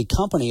of a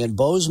company in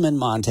Bozeman,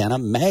 Montana,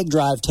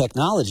 MagDrive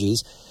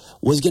Technologies,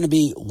 was going to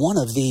be one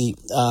of the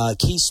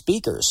key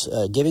speakers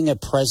giving a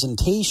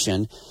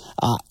presentation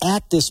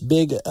at this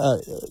big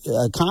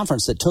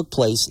conference that took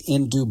place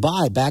in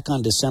Dubai back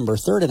on December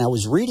 3rd. And I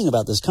was reading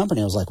about this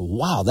company. I was like,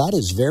 wow, that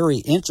is very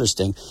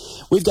interesting.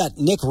 We've got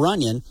Nick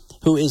Runyon,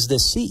 who is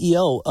the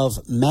CEO of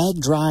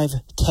MagDrive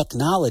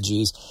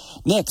Technologies.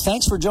 Nick,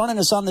 thanks for joining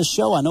us on this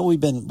show. I know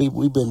we've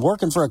been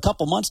working for a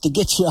couple months to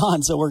get you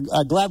on, so we're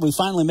glad we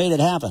finally made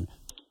it happen.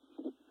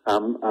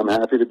 I'm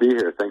happy to be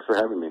here. Thanks for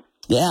having me.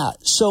 Yeah.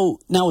 So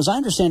now, as I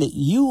understand it,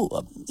 you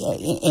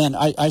and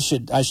I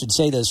should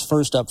say this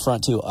first up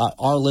front too.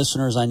 Our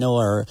listeners, I know,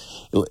 are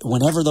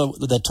whenever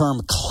the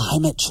term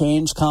climate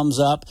change comes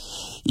up,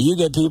 you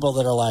get people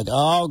that are like,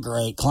 "Oh,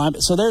 great,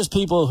 climate." So there's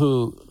people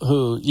who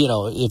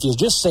if you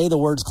just say the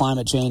words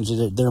climate change,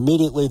 they're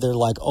immediately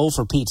like, "Oh,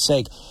 for Pete's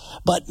sake."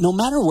 But no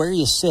matter where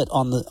you sit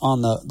on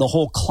the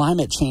whole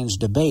climate change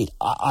debate,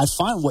 I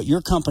find what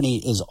your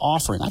company is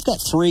offering. I've got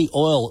 3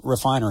 oil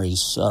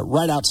refineries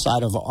right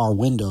outside of our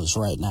windows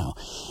right now.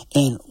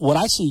 And what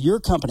I see your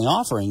company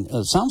offering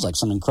sounds like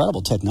some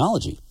incredible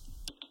technology.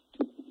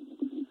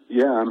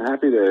 Yeah, I'm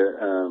happy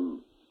to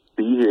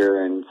be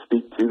here and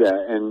speak to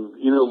that. And,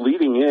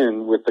 leading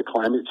in with the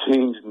climate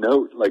change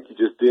note like you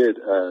just did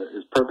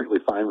is perfectly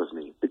fine with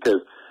me.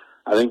 Because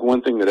I think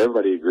one thing that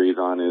everybody agrees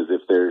on is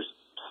if there's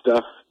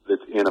stuff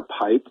that's in a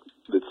pipe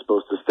that's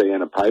supposed to stay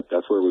in a pipe,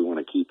 that's where we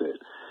want to keep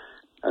it.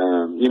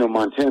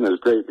 Montana is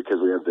great because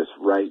we have this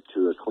right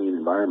to a clean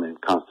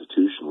environment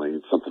constitutionally.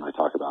 It's something I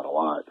talk about a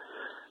lot.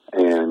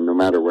 And no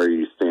matter where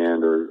you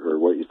stand or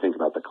what you think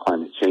about the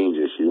climate change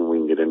issue, and we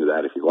can get into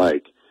that if you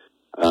like,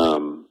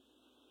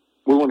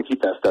 we want to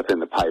keep that stuff in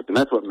the pipe. And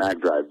that's what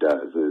MagDrive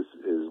does, is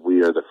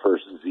we are the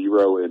first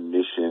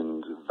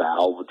zero-emissions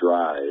valve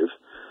drive.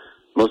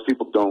 Most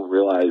people don't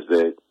realize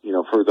that,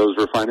 for those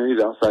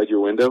refineries outside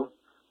your window,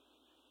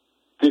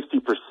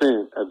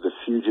 50% of the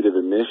fugitive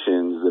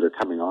emissions that are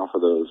coming off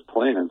of those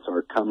plants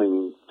are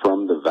coming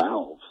from the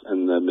valves,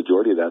 and the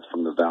majority of that's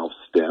from the valve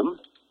stem.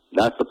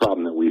 That's the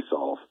problem that we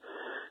solve.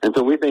 And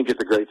so we think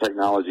it's a great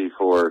technology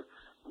for,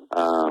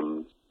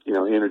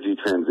 energy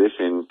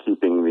transition,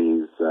 keeping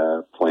these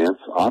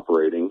plants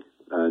operating,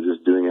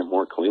 just doing it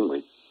more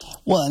cleanly.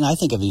 Well, and I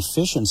think of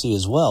efficiency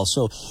as well.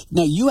 So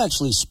now you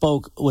actually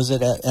spoke, was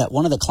it at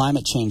one of the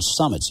climate change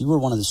summits? You were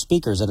one of the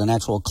speakers at an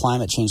actual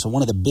climate change, so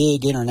one of the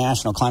big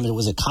international climate,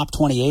 was it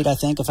COP28, I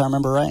think, if I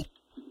remember right?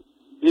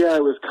 Yeah,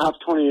 it was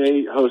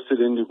COP28 hosted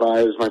in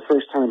Dubai. It was my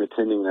first time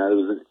attending that. It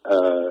was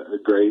a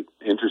great,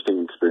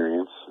 interesting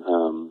experience.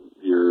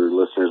 Your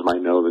listeners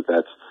might know that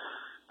that's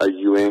a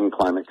UN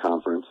climate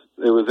conference.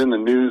 It was in the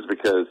news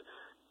because,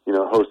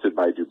 hosted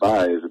by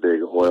Dubai is a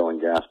big oil and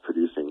gas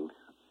producing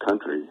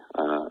country.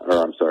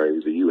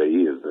 The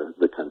UAE is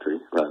the country,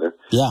 rather.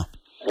 Yeah.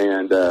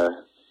 And,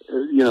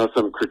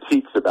 some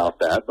critiques about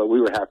that, but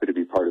we were happy to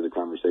be part of the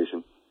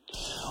conversation.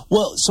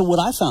 Well, so what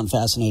I found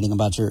fascinating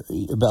about your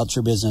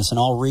business, and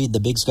I'll read the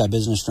Big Sky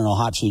Business Journal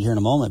hot sheet here in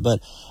a moment,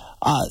 but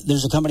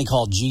there's a company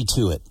called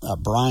G2It,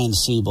 Brian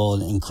Siebel,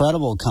 an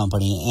incredible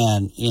company,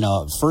 and,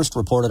 first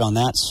reported on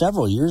that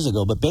several years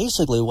ago, but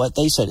basically what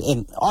they said,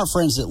 and our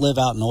friends that live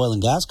out in oil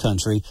and gas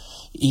country,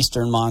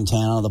 eastern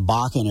Montana, the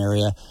Bakken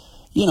area,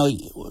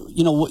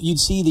 you'd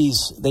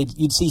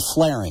see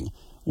flaring,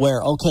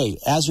 where, okay,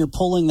 as you're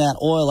pulling that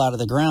oil out of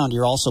the ground,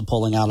 you're also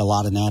pulling out a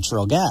lot of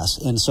natural gas.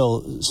 And so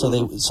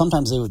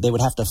they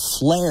would have to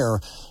flare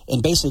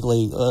and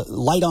basically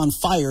light on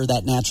fire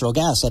that natural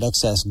gas, that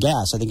excess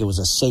gas. I think it was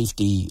a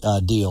safety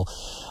deal.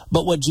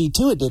 But what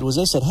G2 did was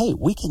they said, hey,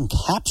 we can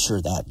capture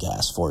that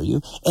gas for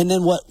you. And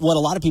then what a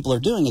lot of people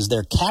are doing is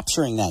they're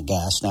capturing that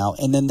gas now,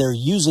 and then they're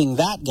using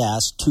that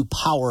gas to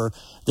power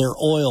their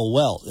oil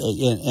well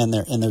and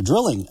their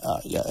drilling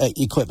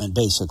equipment,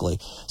 basically.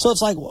 So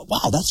it's like,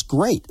 wow, that's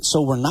great.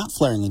 So we're not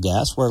flaring the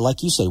gas. We're,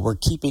 like you say, we're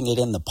keeping it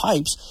in the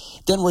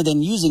pipes. Then we're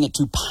then using it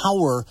to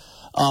power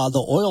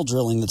the oil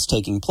drilling that's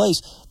taking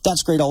place.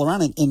 That's great all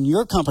around. And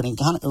your company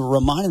kind of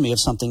reminded me of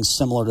something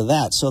similar to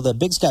that. So the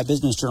Big Sky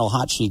Business Journal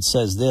hot sheet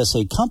says this: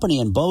 a company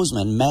in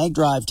Bozeman,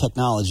 MagDrive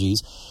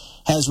Technologies,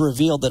 has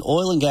revealed that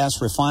oil and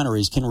gas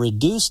refineries can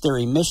reduce their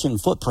emission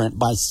footprint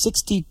by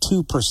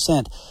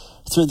 62%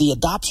 through the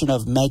adoption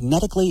of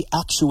magnetically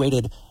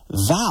actuated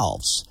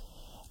valves.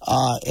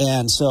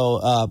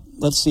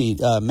 Let's see.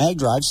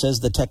 MagDrive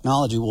says the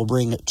technology will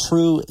bring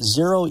true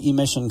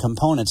zero-emission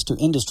components to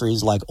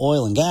industries like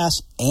oil and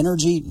gas,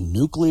 energy,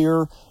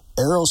 nuclear,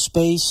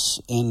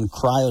 aerospace, and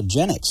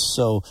cryogenics.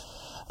 So,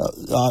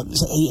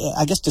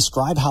 I guess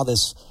describe how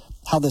this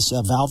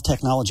valve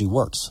technology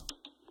works.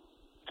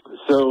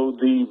 So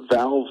the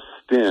valve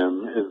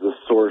stem is the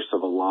source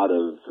of a lot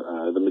of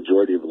the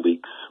majority of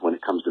leaks when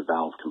it comes to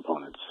valve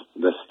components.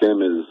 The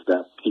stem is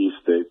that piece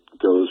that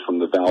goes from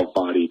the valve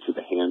body to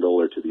the handle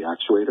or to the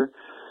actuator.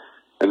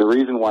 And the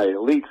reason why it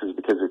leaks is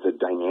because it's a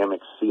dynamic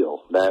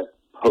seal. That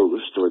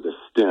post or the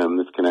stem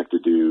that's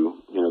connected to,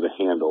 the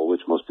handle,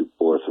 which most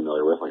people are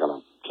familiar with, like on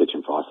a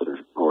kitchen faucet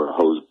or a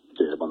hose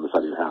bib on the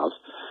side of your house.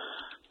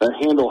 That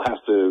handle has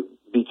to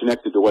be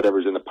connected to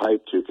whatever's in the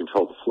pipe to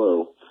control the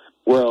flow.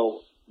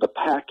 Well, the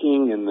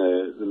packing and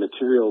the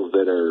materials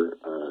that are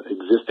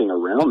existing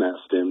around that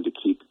stem to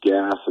keep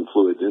gas and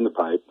fluids in the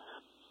pipe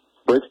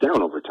breaks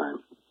down over time.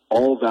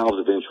 All valves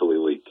eventually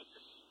leak.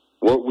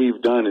 What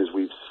we've done is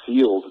we've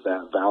sealed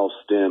that valve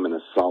stem in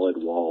a solid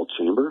wall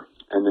chamber,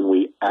 and then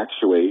we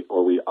actuate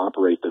or we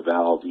operate the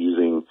valve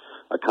using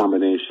a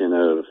combination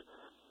of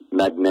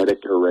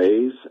magnetic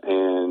arrays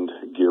and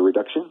gear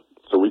reduction.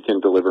 So we can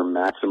deliver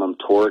maximum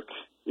torque,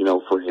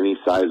 for any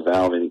size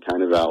valve, any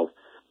kind of valve,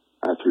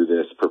 through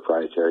this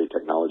proprietary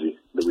technology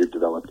that we've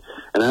developed.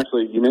 And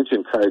actually, you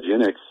mentioned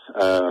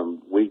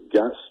cryogenics. We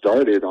got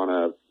started on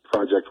a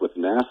project with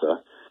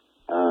NASA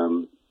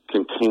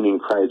containing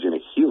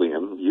cryogenic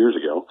helium years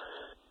ago.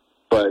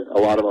 But a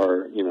lot of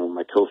our,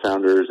 my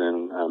co-founders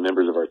and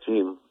members of our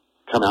team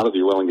come out of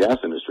the oil and gas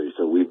industry.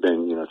 So we've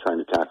been, trying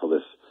to tackle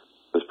this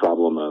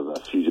problem of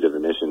fugitive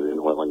emissions in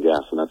oil and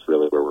gas, and that's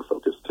really where we're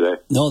focused today.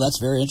 No, that's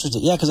very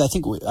interesting. Yeah, because I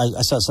think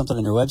I saw something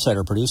on your website,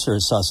 our producer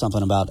saw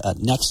something about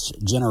next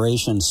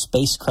generation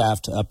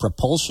spacecraft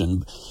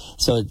propulsion.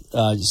 So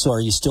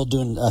are you still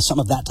doing some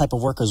of that type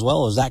of work as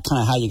well? Or is that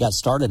kind of how you got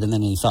started, and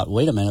then you thought,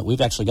 wait a minute,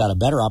 we've actually got a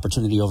better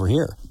opportunity over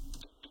here?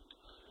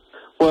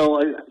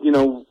 Well,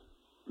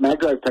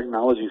 MagDrive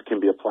technologies can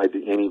be applied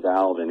to any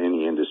valve in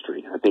any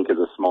industry. I think as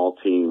a small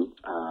team,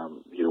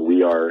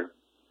 we are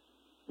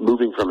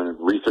moving from a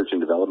research and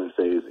development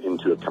phase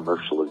into a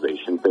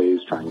commercialization phase,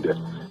 trying to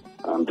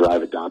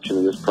drive adoption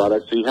of this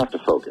product. So you have to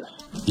focus.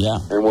 Yeah.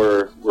 And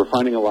we're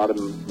finding a lot of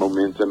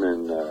momentum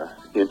and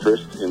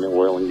interest in the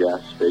oil and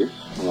gas space,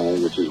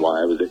 which is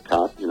why I was at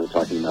COP,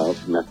 talking about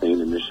methane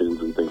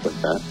emissions and things like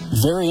that.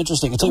 Very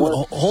interesting.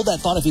 Hold that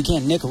thought if you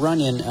can. Nick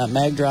Runyon,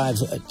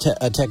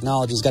 MagDrive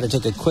Technologies, got to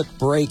take a quick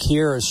break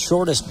here,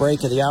 shortest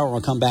break of the hour.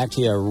 We'll come back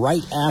to you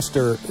right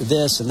after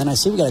this. And then I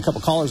see we got a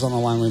couple callers on the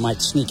line we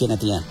might sneak in at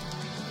the end.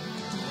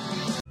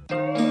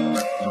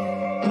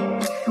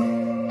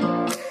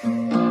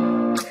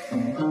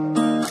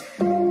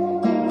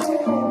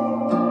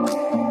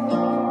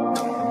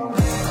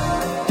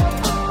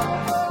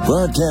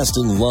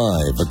 Broadcasting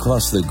live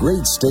across the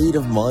great state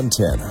of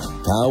Montana,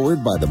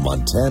 powered by the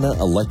Montana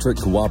Electric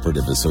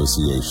Cooperative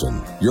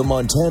Association. Your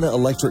Montana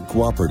Electric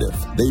Cooperative,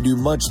 they do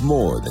much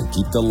more than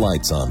keep the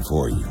lights on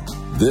for you.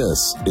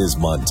 This is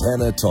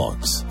Montana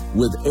Talks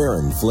with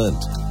Aaron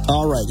Flint.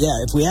 All right,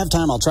 yeah, if we have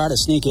time, I'll try to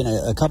sneak in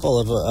a couple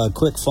of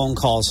quick phone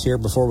calls here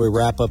before we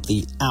wrap up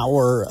the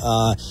hour.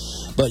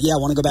 But yeah,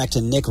 I want to go back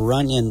to Nick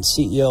Runyon,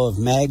 CEO of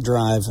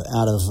MagDrive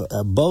out of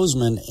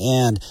Bozeman,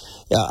 and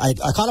I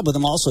caught up with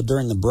him also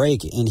during the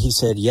break, and he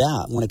said,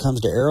 yeah, when it comes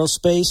to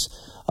aerospace,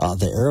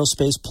 the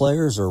aerospace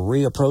players are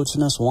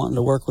reapproaching us, wanting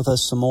to work with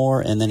us some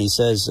more. And then he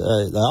says,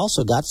 I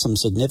also got some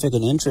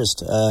significant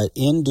interest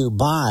in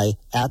Dubai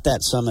at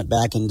that summit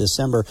back in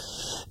December.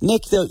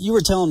 Nick, you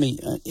were telling me,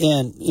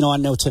 and I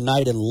know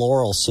tonight in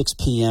Laurel, 6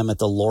 p.m. at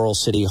the Laurel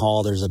City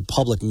Hall, there's a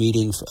public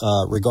meeting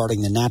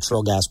regarding the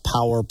natural gas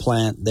power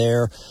plant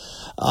there.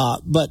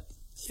 But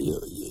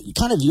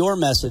kind of your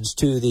message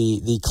to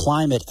the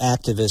climate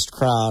activist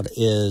crowd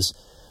is,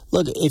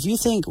 look, if you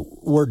think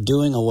we're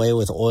doing away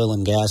with oil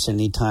and gas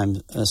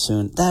anytime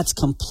soon, that's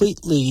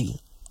completely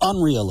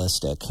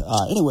unrealistic.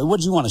 Anyway, what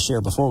do you want to share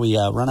before we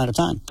run out of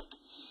time?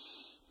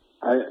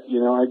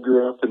 I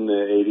grew up in the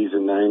 80s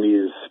and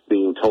 90s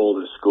being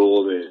told at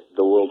school that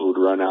the world would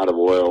run out of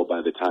oil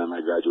by the time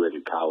I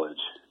graduated college.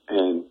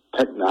 And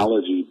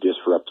technology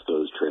disrupts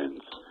those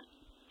trends.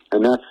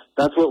 And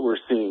that's what we're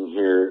seeing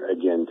here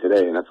again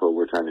today, and that's what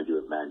we're trying to do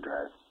at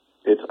MagDrive.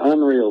 It's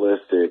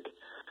unrealistic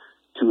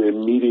to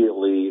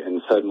immediately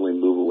and suddenly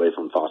move away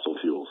from fossil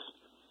fuels.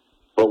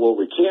 But what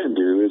we can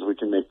do is we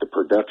can make the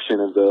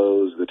production of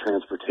those, the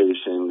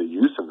transportation, the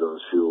use of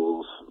those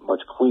fuels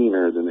much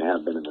cleaner than they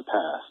have been in the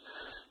past.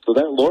 So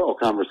that Laurel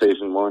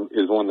conversation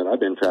is one that I've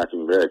been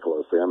tracking very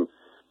closely. I'm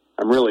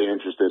really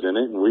interested in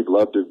it, and we'd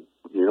love to,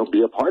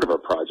 be a part of a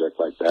project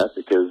like that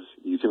because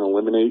you can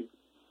eliminate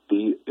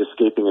the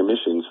escaping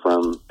emissions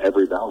from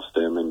every valve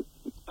stem and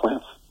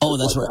plants. Oh,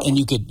 that's right. And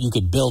you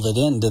could build it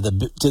into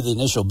the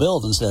initial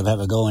build instead of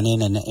having going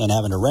in and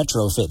having to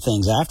retrofit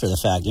things after the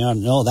fact.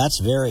 No,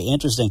 that's very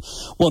interesting.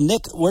 Well,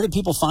 Nick, where do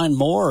people find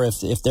more?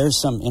 If there's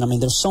some,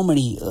 there's so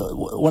many.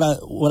 What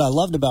I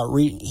loved about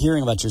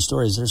hearing about your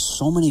stories, there's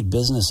so many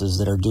businesses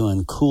that are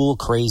doing cool,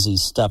 crazy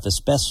stuff,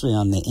 especially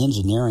on the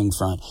engineering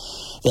front,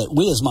 that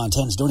we as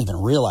Montanans don't even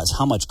realize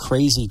how much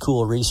crazy,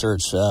 cool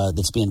research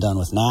that's being done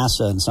with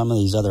NASA and some of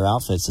these other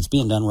outfits that's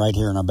being done right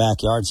here in our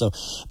backyard. So,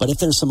 but if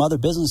there's some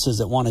other businesses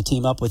that want to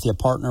team up with you,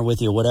 partner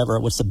with you, whatever,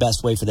 what's the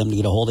best way for them to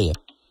get a hold of you?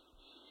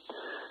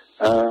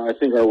 I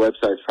think our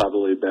website's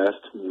probably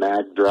best,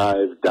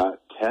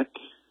 magdrive.tech.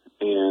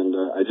 And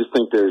I just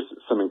think there's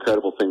some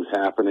incredible things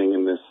happening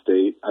in this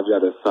state. I've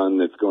got a son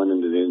that's going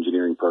into the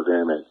engineering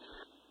program at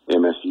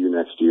MSU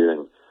next year,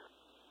 and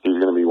he's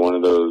going to be one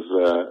of those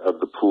of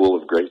the pool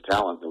of great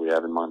talent that we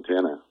have in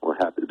Montana. We're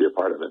happy to be a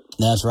part of it.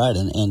 That's right,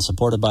 and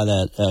supported by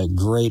that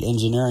great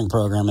engineering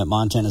program at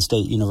Montana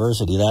State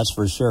University, that's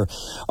for sure.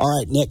 All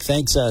right, Nick,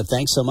 thanks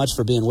so much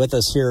for being with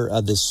us here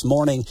this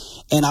morning.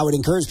 And I would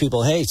encourage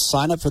people, hey,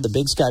 sign up for the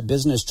Big Sky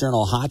Business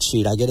Journal hot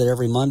sheet. I get it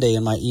every Monday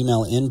in my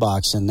email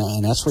inbox, and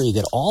that's where you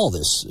get all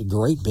this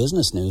great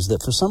business news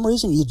that for some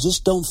reason you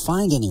just don't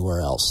find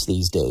anywhere else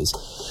these days.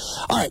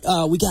 All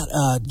right, we got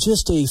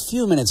just a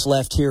few minutes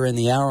left here in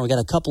the hour. We got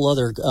a couple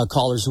other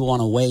callers who want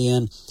to weigh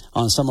in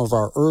on some of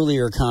our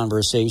earlier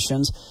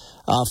conversations.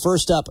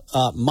 First up,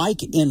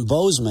 Mike in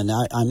Bozeman.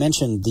 I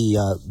mentioned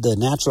the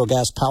natural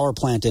gas power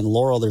plant in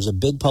Laurel. There's a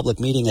big public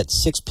meeting at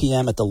 6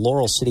 p.m. at the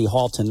Laurel City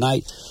Hall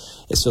tonight.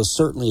 So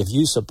certainly if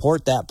you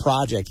support that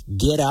project,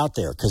 get out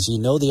there because you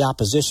know the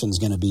opposition's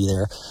going to be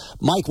there.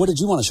 Mike, what did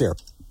you want to share?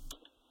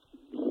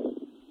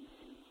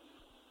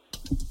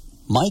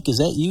 Mike, is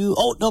that you?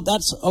 Oh, no,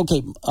 that's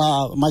okay.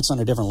 Mike's on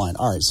a different line.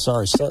 All right,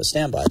 sorry.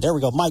 Stand by. There we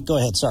go. Mike, go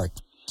ahead. Sorry.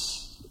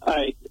 All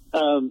right.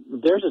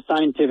 There's a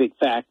scientific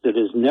fact that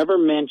is never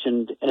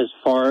mentioned as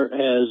far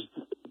as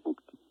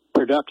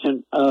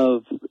production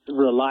of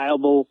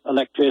reliable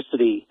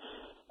electricity,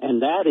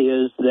 and that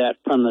is that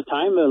from the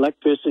time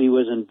electricity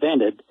was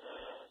invented,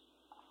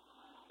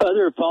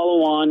 other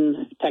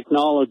follow-on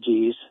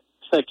technologies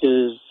such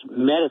as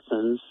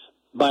medicines,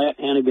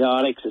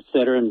 antibiotics, et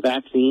cetera, and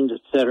vaccines,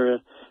 et cetera,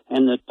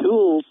 and the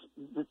tools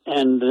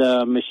and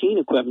machine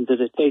equipment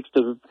that it takes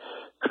to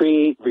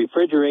create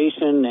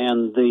refrigeration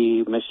and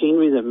the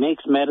machinery that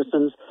makes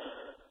medicines,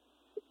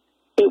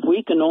 if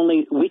we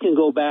can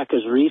go back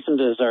as recent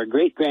as our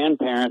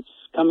great-grandparents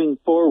coming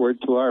forward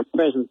to our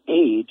present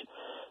age,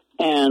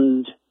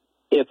 and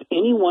if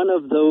any one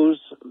of those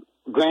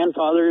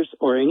grandfathers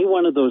or any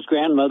one of those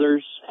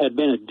grandmothers had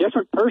been a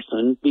different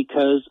person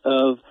because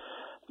of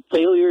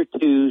failure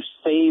to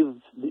save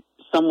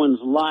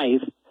someone's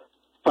life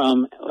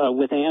from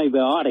with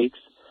antibiotics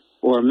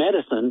or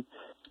medicine,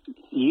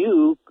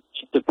 you,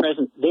 the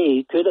present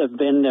day, could have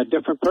been a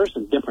different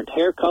person, different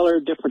hair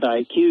color, different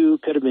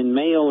IQ, could have been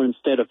male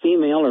instead of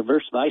female, or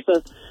vice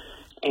versa.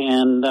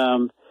 And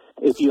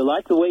if you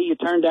like the way you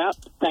turned out,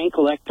 thank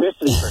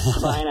electricity for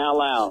crying out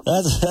loud.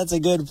 That's a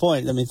good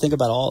point. I mean, think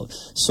about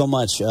so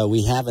much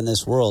we have in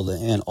this world,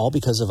 and all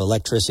because of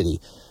electricity,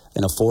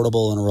 and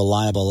affordable and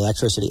reliable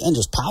electricity, and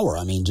just power.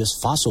 I mean,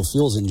 just fossil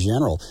fuels in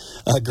general.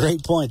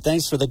 Great point.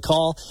 Thanks for the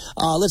call.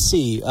 Let's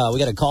see. We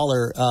got a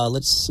caller.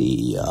 Let's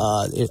see.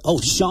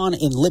 Sean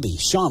in Libby.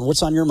 Sean,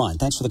 what's on your mind?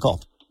 Thanks for the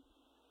call.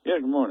 Yeah,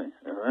 good morning,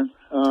 Aaron.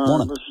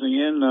 Morning. Listening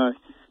in, I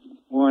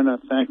want to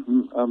thank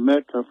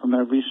Mecca from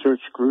that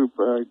research group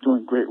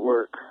doing great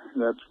work.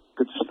 That's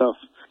good stuff.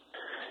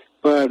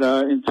 But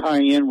in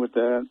tying in with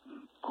that,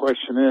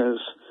 question is,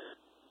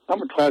 I'm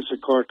a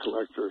classic car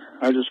collector.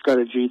 I just got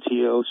a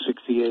GTO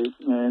 68,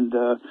 and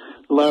a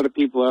lot of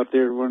people out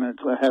there want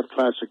to have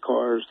classic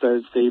cars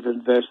that they've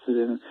invested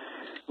in.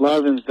 A lot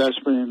of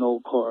investment in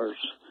old cars.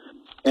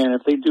 And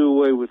if they do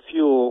away with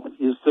fuel,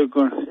 is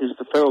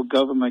the federal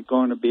government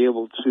going to be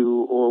able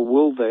to, or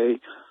will they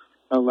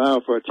allow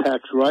for a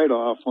tax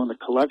write-off on the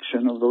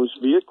collection of those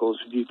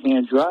vehicles if you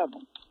can't drive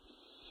them?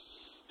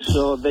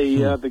 So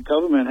the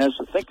government has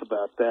to think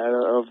about that,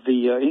 of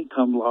the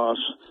income loss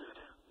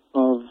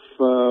of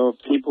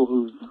people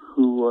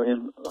who are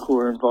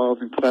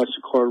involved in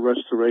classic car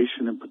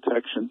restoration and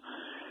protection.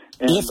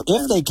 And if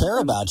they care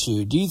about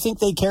you, do you think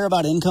they care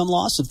about income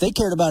loss? If they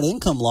cared about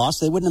income loss,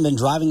 they wouldn't have been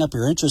driving up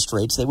your interest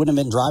rates. They wouldn't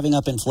have been driving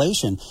up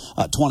inflation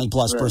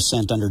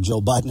 20+% under Joe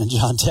Biden and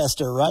John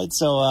Tester, right?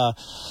 So, I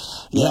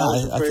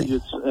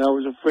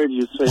was afraid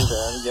you'd say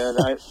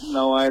that.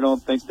 Yeah, I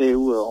don't think they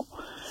will.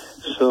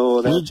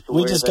 So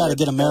we just got to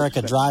get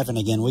America driving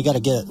again. We got to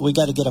get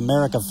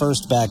America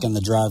first back in the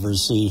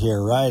driver's seat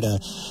here, right?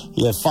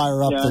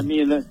 Fire up.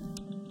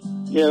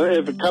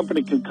 If a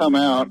company could come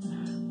out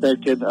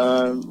that could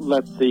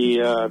let the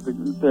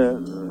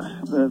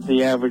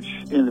average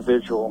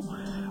individual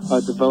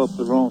develop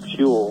their own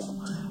fuel,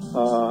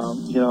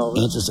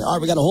 Interesting. All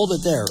right, we got to hold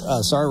it there.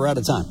 Sorry, we're out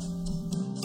of time.